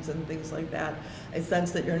questions and things like that. I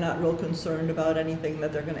sense that you're not real concerned about anything,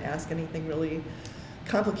 that they're going to ask anything really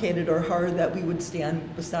complicated or hard, that we would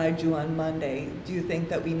stand beside you on Monday. Do you think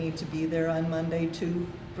that we need to be there on Monday too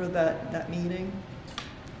for that meeting?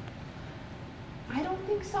 I don't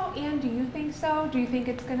think so. Ann, do you think so? Do you think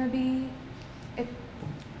it's going to be?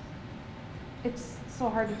 It's so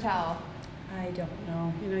hard to tell. I don't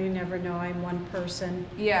know, you never know, I'm one person,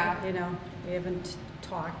 Yeah. We haven't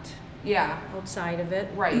talked Yeah. outside of it.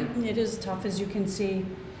 Right. It is tough, as you can see.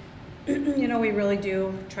 We really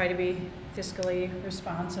do try to be fiscally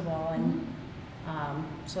responsible, and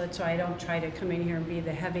So that's why I don't try to come in here and be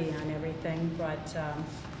the heavy on everything, but,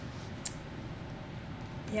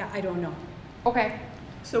 yeah, I don't know. Okay.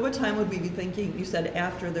 So what time would we be thinking? You said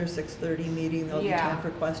after their 6:30 meeting, there'll be Yeah. time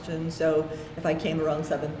for questions. So if I came around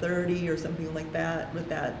 7:30 or something like that, with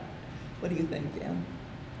that, what do you think, Dan?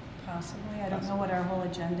 Possibly, I don't know what our whole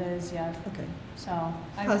agenda is yet, Okay, so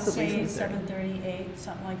I would Possibly say 7:30. 7:38,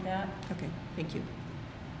 something like that. okay, thank you.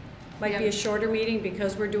 Might be a shorter meeting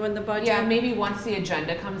because we're doing the budget. Yeah, maybe once the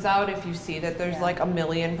agenda comes out, if you see that there's Yeah. like a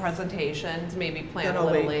million presentations, maybe plan Then a I'll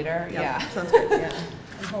little wait. later. Yep, Yeah. sounds good. Yeah,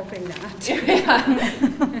 I'm hoping not.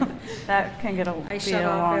 That can get a, I be shut a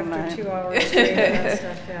off long after night. 2 hours straight and that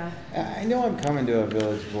stuff, yeah. I know I'm coming to a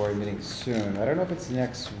village board meeting soon. I don't know if it's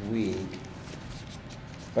next week,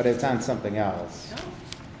 but it's on something else Oh,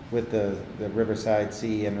 with the Riverside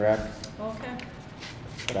Sea and Rec. okay.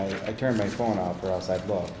 But I turned my phone off or else I'd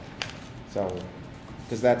look. So,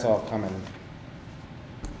 because that's all coming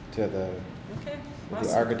to the Okay, the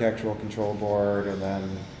awesome. Architectural Control Board and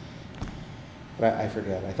then, but I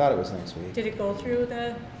forget. I thought it was next week. Did it go through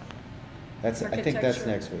the, I think that's architecture?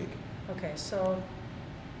 next weke. okay, so,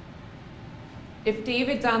 If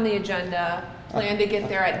David's on the agenda, plan to get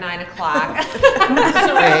there at 9 o'clock.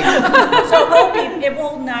 so it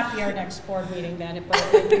will not be our next board meeting then, but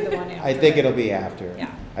it will be the one after. I think it. it'll be after. Yeah.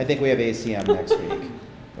 I think we have ACM next week,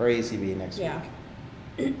 or ACB next Yeah.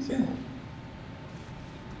 week. So.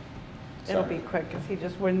 It'll Sorry. be quick if he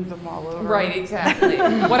just wins them all over. Right, exactly.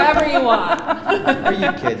 Whatever you want. Are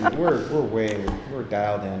you kidding? We're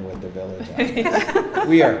dialed in with the village.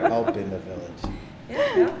 We are helping the village.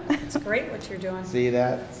 Yeah, it's great what you're doing. See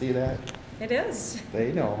that? See that? It is.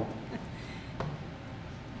 They know.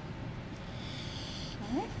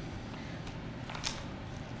 All right.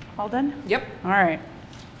 All done? Yep. All right.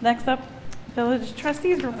 Next up, village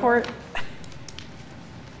trustees report.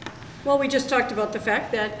 Well, we just talked about the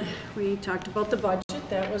fact that we talked about the budget.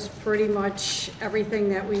 That was pretty much everything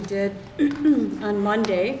that we did on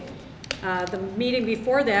Monday. The meeting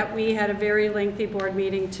before that, we had a very lengthy board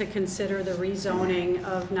meeting to consider the rezoning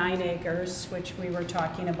of 9 acres, which we were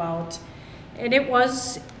talking about. And it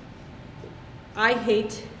was, I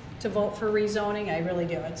hate to vote for rezoning, I really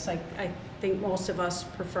do. It's like, I think most of us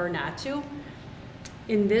prefer not to.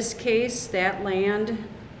 In this case, that land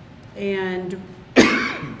and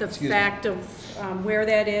the Excuse me. fact of where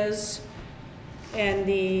that is, and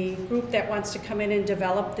the group that wants to come in and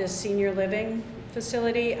develop this senior living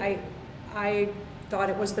facility, I thought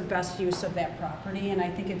it was the best use of that property, and I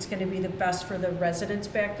think it's gonna be the best for the residents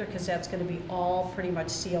back there, because that's gonna be all pretty much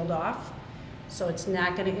sealed off. So it's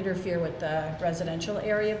not gonna interfere with the residential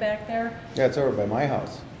area back there. Yeah, it's over by my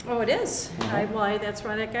house. Oh, it is? Uh-huh. Well, that's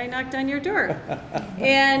why that guy knocked on your door.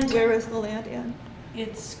 And Where is the land, Ann?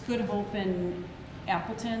 it's Good Hope in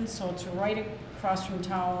Appleton, so it's right across from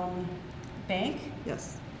Town Bank.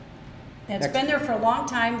 Yes. It's Next. been there for a long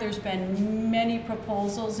time. There's been many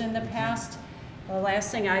proposals in the past. The last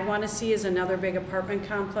thing I'd want to see is another big apartment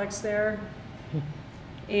complex there.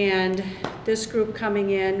 And this group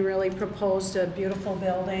coming in really proposed a beautiful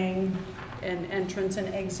building and entrance and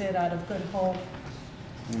exit out of Good Hope.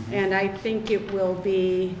 And I think it will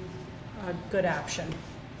be a good option,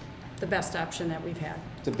 the best option that we've had.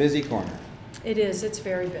 It's a busy corner. It is, it's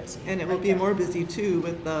very busy. And it will right be there. more busy too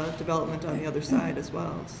with the development on the other side as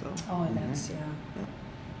well, so. Oh, and that's, yeah. Yeah.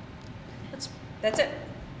 That's it.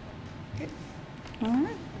 All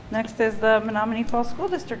right. Next is the Menomonee Falls School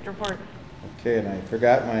District report. Okay, and I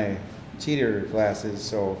forgot my cheater glasses,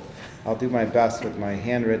 so I'll do my best with my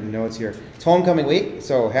handwritten notes here. It's homecoming week,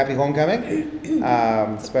 so happy homecoming.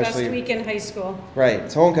 Especially Best week in high school. right,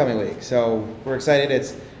 it's homecoming week, so we're excited.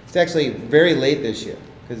 It's actually very late this year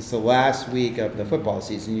because it's the last week of the football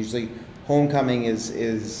season. Usually, homecoming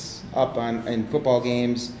is up in football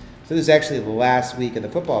games. So this is actually the last week of the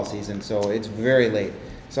football season, so it's very late.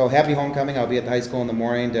 So happy homecoming! I'll be at the high school in the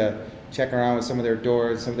morning to check around with some of their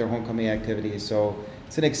doors, some of their homecoming activities. So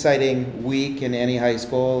it's an exciting week in any high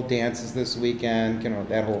school. Dances this weekend, you know,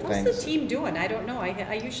 that whole What's thing. the team doing? I don't know.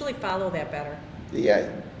 I usually follow that better. Yeah,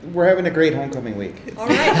 we're having a great homecoming week. All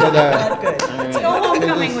right, So the, Not good. let's go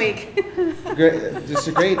homecoming week. great, just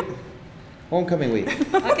a great homecoming week.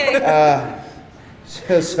 Okay.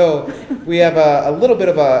 So we have a little bit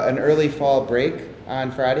of an early fall break on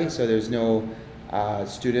Friday, so there's no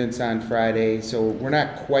students on Friday. So we're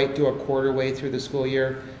not quite to a quarter way through the school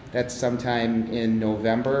year. That's sometime in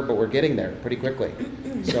November, but we're getting there pretty quickly.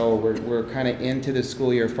 So we're kind of into the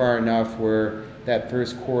school year far enough where that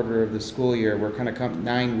first quarter of the school year, we're kind of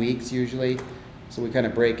 9 weeks usually. So we kind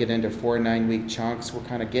of break it into 4 9-week chunks. We're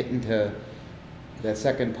kind of getting to that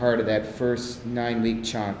second part of that first 9-week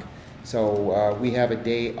chunk. So we have a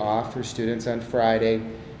day off for students on Friday,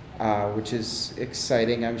 which is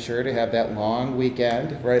exciting, I'm sure, to have that long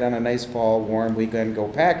weekend, right on a nice fall, warm weekend. Go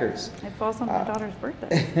Packers. It falls on my daughter's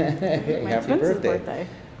birthday. My Happy twins' birthday.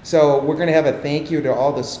 So we're going to have a thank you to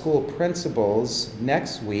all the school principals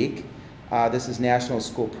next week. This is National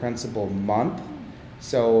School Principal Month.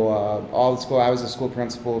 So all the school, I was a school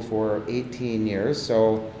principal for 18 years.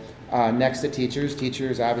 So next to teachers,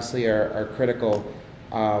 teachers obviously are critical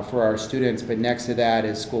for our students, but next to that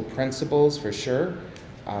is school principals for sure.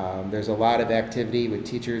 There's a lot of activity with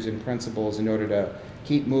teachers and principals in order to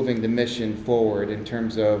keep moving the mission forward in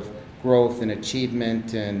terms of growth and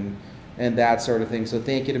achievement and that sort of thing. So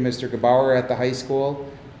thank you to Mr. Gebauer at the high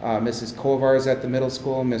school, Mrs. Kovars at the middle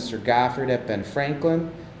school, Mr. Goffard at Ben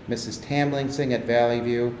Franklin, Mrs. Tamlingsing at Valley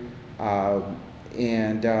View,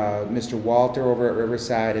 and Mr. Walter over at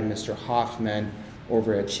Riverside, and Mr. Hoffman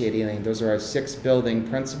over at Shady Lane. Those are our 6 building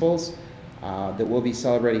principals that we'll be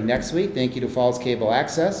celebrating next week. Thank you to Falls Cable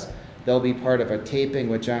Access. They'll be part of a taping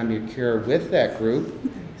with John Mucure with that group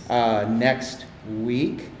next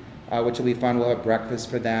week, which will be fun. We'll have breakfast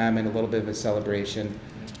for them and a little bit of a celebration,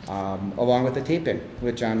 along with the taping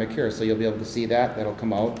with John Mucure. So you'll be able to see that. That'll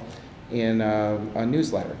come out in a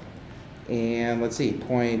newsletter. And let's see,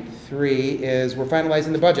 point 3 is we're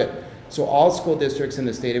finalizing the budget. So all school districts in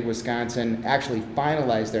the state of Wisconsin actually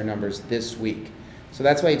finalized their numbers this week. So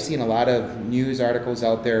that's why you've seen a lot of news articles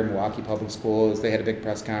out there. Milwaukee Public Schools, they had a big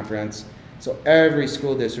press conference. So every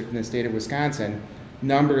school district in the state of Wisconsin,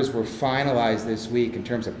 numbers were finalized this week in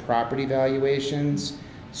terms of property valuations,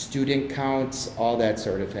 student counts, all that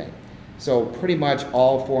sort of thing. So pretty much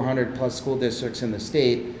all 400 plus school districts in the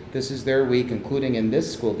state, this is their week, including in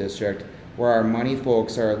this school district, where our money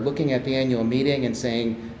folks are looking at the annual meeting and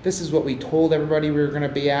saying, this is what we told everybody we were going to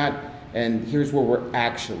be at, and here's where we're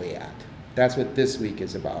actually at. That's what this week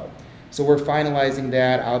is about. So we're finalizing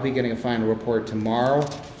that. I'll be getting a final report tomorrow,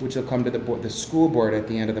 which will come to the school board at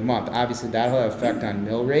the end of the month. Obviously, that'll have effect on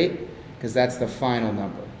mill rate, because that's the final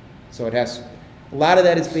number. So it has, a lot of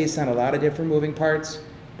that is based on a lot of different moving parts,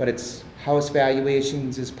 but it's house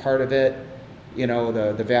valuations is part of it, you know,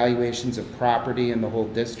 the valuations of property in the whole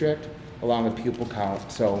district, along with pupil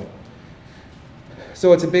count.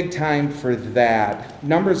 So it's a big time for that.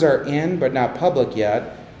 Numbers are in, but not public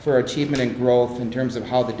yet, for achievement and growth in terms of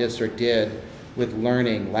how the district did with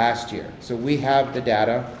learning last year. So we have the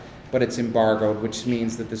data, but it's embargoed, which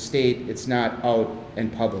means that the state, it's not out in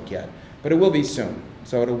public yet. But it will be soon.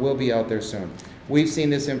 So it will be out there soon. We've seen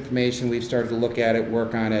this information. We've started to look at it,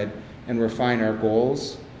 work on it, and refine our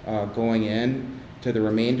goals going in to the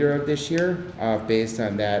remainder of this year based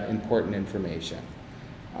on that important information.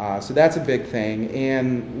 So that's a big thing.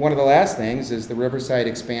 And one of the last things is the Riverside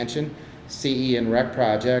expansion. CE and Rec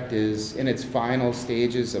project is in its final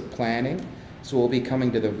stages of planning. So we'll be coming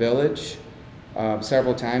to the village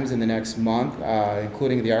several times in the next month,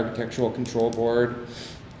 including the Architectural Control Board.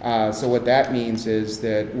 So what that means is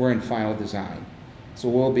that we're in final design. So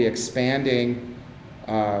we'll be expanding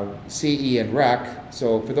CE and Rec.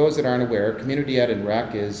 So for those that aren't aware, Community Ed and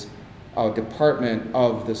Rec is a department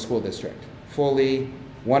of the school district, fully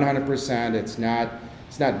 100%. It's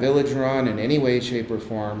not village run in any way, shape, or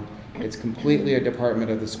form. It's completely a department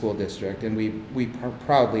of the school district, and we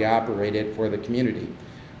proudly operate it for the community.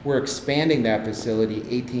 We're expanding that facility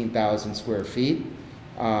 18,000 square feet,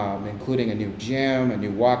 including a new gym, a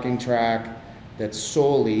new walking track that's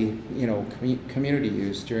solely, you know, community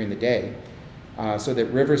use during the day, so that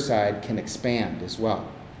Riverside can expand as well.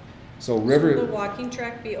 So will the walking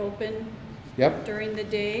track be open? Yep. During the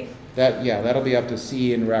day? That'll be up to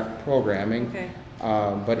C and Rec programming. Okay.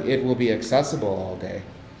 But it will be accessible all day.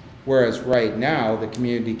 Whereas right now, the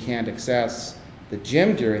community can't access the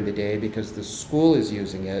gym during the day because the school is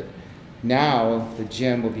using it. Now, the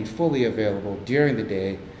gym will be fully available during the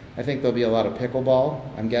day. I think there'll be a lot of pickleball,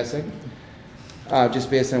 I'm guessing,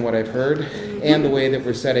 just based on what I've heard and the way that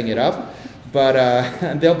we're setting it up. But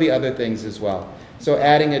there'll be other things as well. So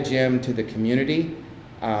adding a gym to the community,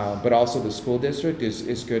 but also the school district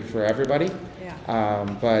is good for everybody.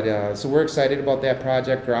 Yeah. So we're excited about that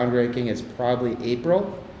project. Groundbreaking is probably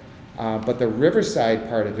April. But the Riverside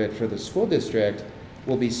part of it for the school district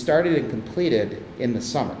will be started and completed in the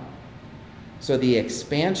summer. So the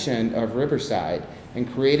expansion of Riverside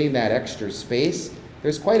and creating that extra space,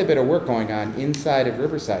 there's quite a bit of work going on inside of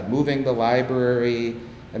Riverside, moving the library.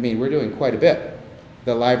 I mean, we're doing quite a bit.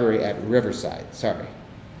 The library at Riverside, sorry.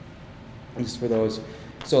 Just for those.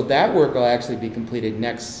 So that work will actually be completed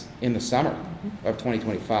in the summer of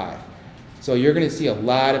 2025. So you're gonna see a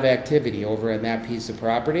lot of activity over in that piece of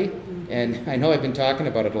property. And I know I've been talking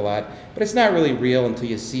about it a lot, but it's not really real until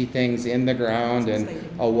you see things in the ground and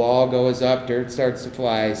a wall goes up, dirt starts to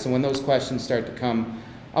fly. So when those questions start to come,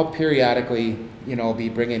 I'll periodically, you know, be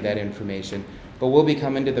bringing that information. But we'll be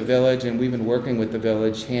coming to the village, and we've been working with the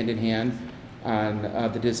village hand in hand on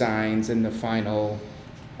the designs and the final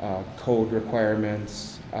code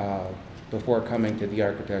requirements before coming to the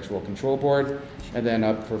Architectural Control Board and then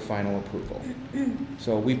up for final approval.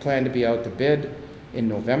 So we plan to be out to bid in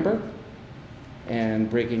November and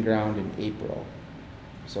breaking ground in April.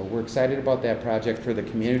 So we're excited about that project for the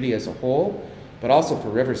community as a whole, but also for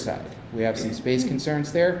Riverside. We have some space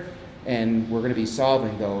concerns there, and we're going to be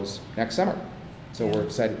solving those next summer. So we're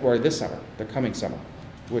excited, or this summer, the coming summer,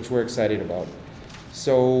 which we're excited about.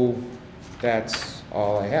 So that's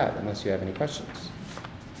all I have, unless you have any questions.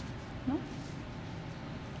 No?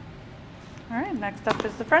 All right, next up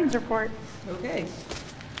is the Friends report. Okay.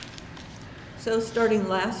 So starting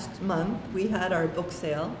last month, we had our book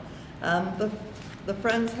sale. The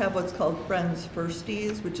Friends have what's called Friends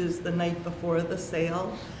Firsties, which is the night before the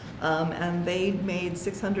sale. And they made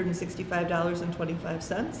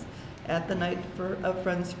 $665.25 at the night of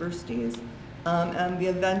Friends Firsties. And the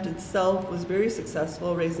event itself was very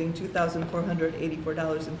successful, raising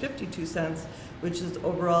 $2,484.52, which is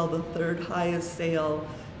overall the third highest sale,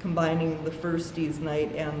 combining the Firsties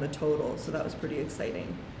night and the total. So that was pretty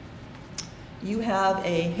exciting. You have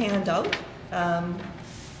a handout.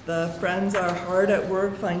 The Friends are hard at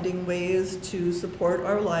work finding ways to support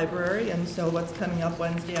our library, and so what's coming up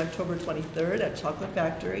Wednesday, October 23rd at Chocolate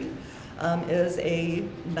Factory is a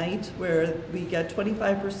night where we get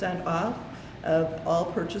 25% off of all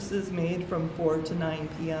purchases made from 4 to 9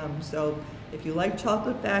 p.m. So if you like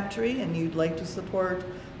Chocolate Factory and you'd like to support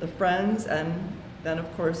the Friends and then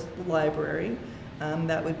of course the library,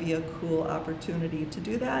 that would be a cool opportunity to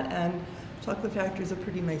do that. And Chocolate Factory is a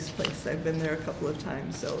pretty nice place. I've been there a couple of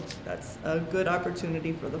times, so that's a good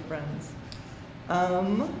opportunity for the Friends.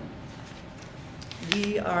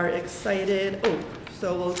 We are excited. Oh,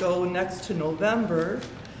 so we'll go next to November.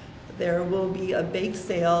 There will be a bake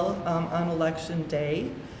sale on Election Day.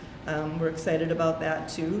 We're excited about that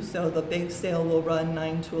too. So the bake sale will run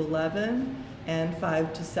 9 to 11 and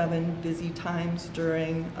 5 to 7 busy times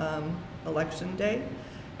during Election Day.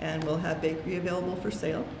 And we'll have bakery available for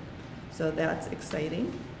sale. So that's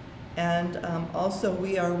exciting. And also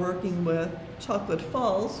we are working with Chocolate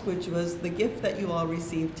Falls, which was the gift that you all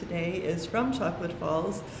received today is from Chocolate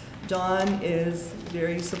Falls. Dawn is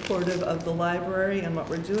very supportive of the library and what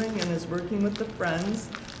we're doing and is working with the Friends.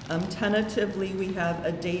 Tentatively, we have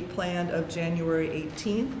a date planned of January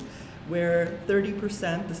 18th, where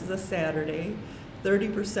 30%, this is a Saturday,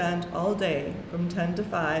 30% all day from 10 to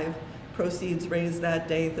 5, proceeds raised that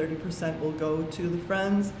day, 30% will go to the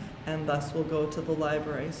Friends, and thus will go to the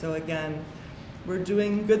library. So again, we're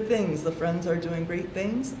doing good things. The Friends are doing great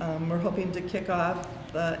things. We're hoping to kick off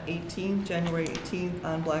the 18th, January 18th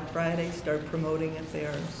on Black Friday, start promoting it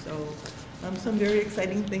there. So some very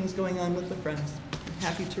exciting things going on with the Friends. I'm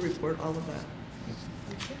happy to report all of that.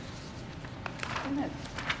 Isn't it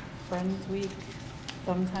Friends Week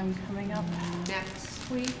sometime coming up?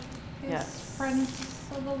 Next week is Yes. Friends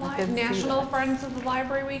of the I can Library, see National that. Friends of the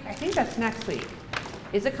Library Week. I think that's next week.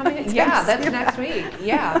 Is it coming? I can Yeah, that's see next that. week.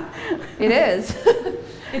 Yeah, it is.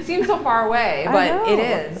 It seems so far away, I but it know.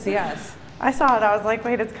 is, yes. I saw it, I was like,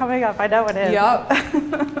 wait, it's coming up, I know it is. Yup.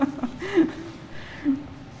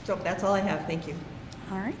 So that's all I have. Thank you.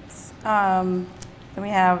 All right. Then we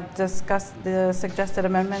have discussed the suggested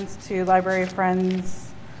amendments to Library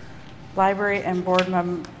Friends, Library and Board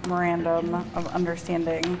Memorandum of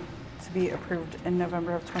Understanding to be approved in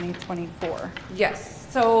November of 2024. Yes,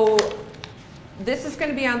 so this is going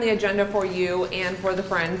to be on the agenda for you and for the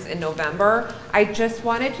Friends in November. I just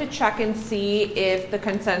wanted to check and see if the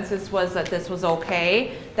consensus was that this was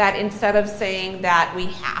okay, that instead of saying that we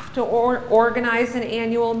have to organize an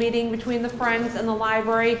annual meeting between the Friends and the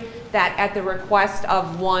library, that at the request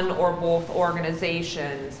of one or both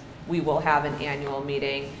organizations, we will have an annual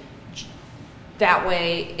meeting. That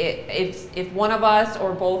way, if one of us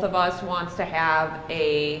or both of us wants to have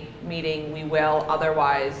a meeting, we will.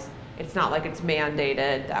 Otherwise, it's not like it's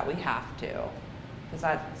mandated that we have to. Does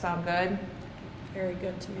that sound good? Very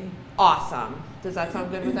good to me. Awesome. Does that sound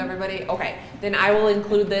good with everybody? Okay, then I will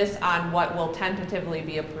include this on what will tentatively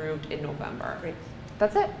be approved in November. Great.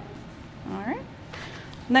 That's it. All right.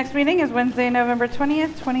 Next meeting is Wednesday, November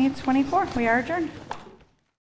 20th, 2024. We are adjourned.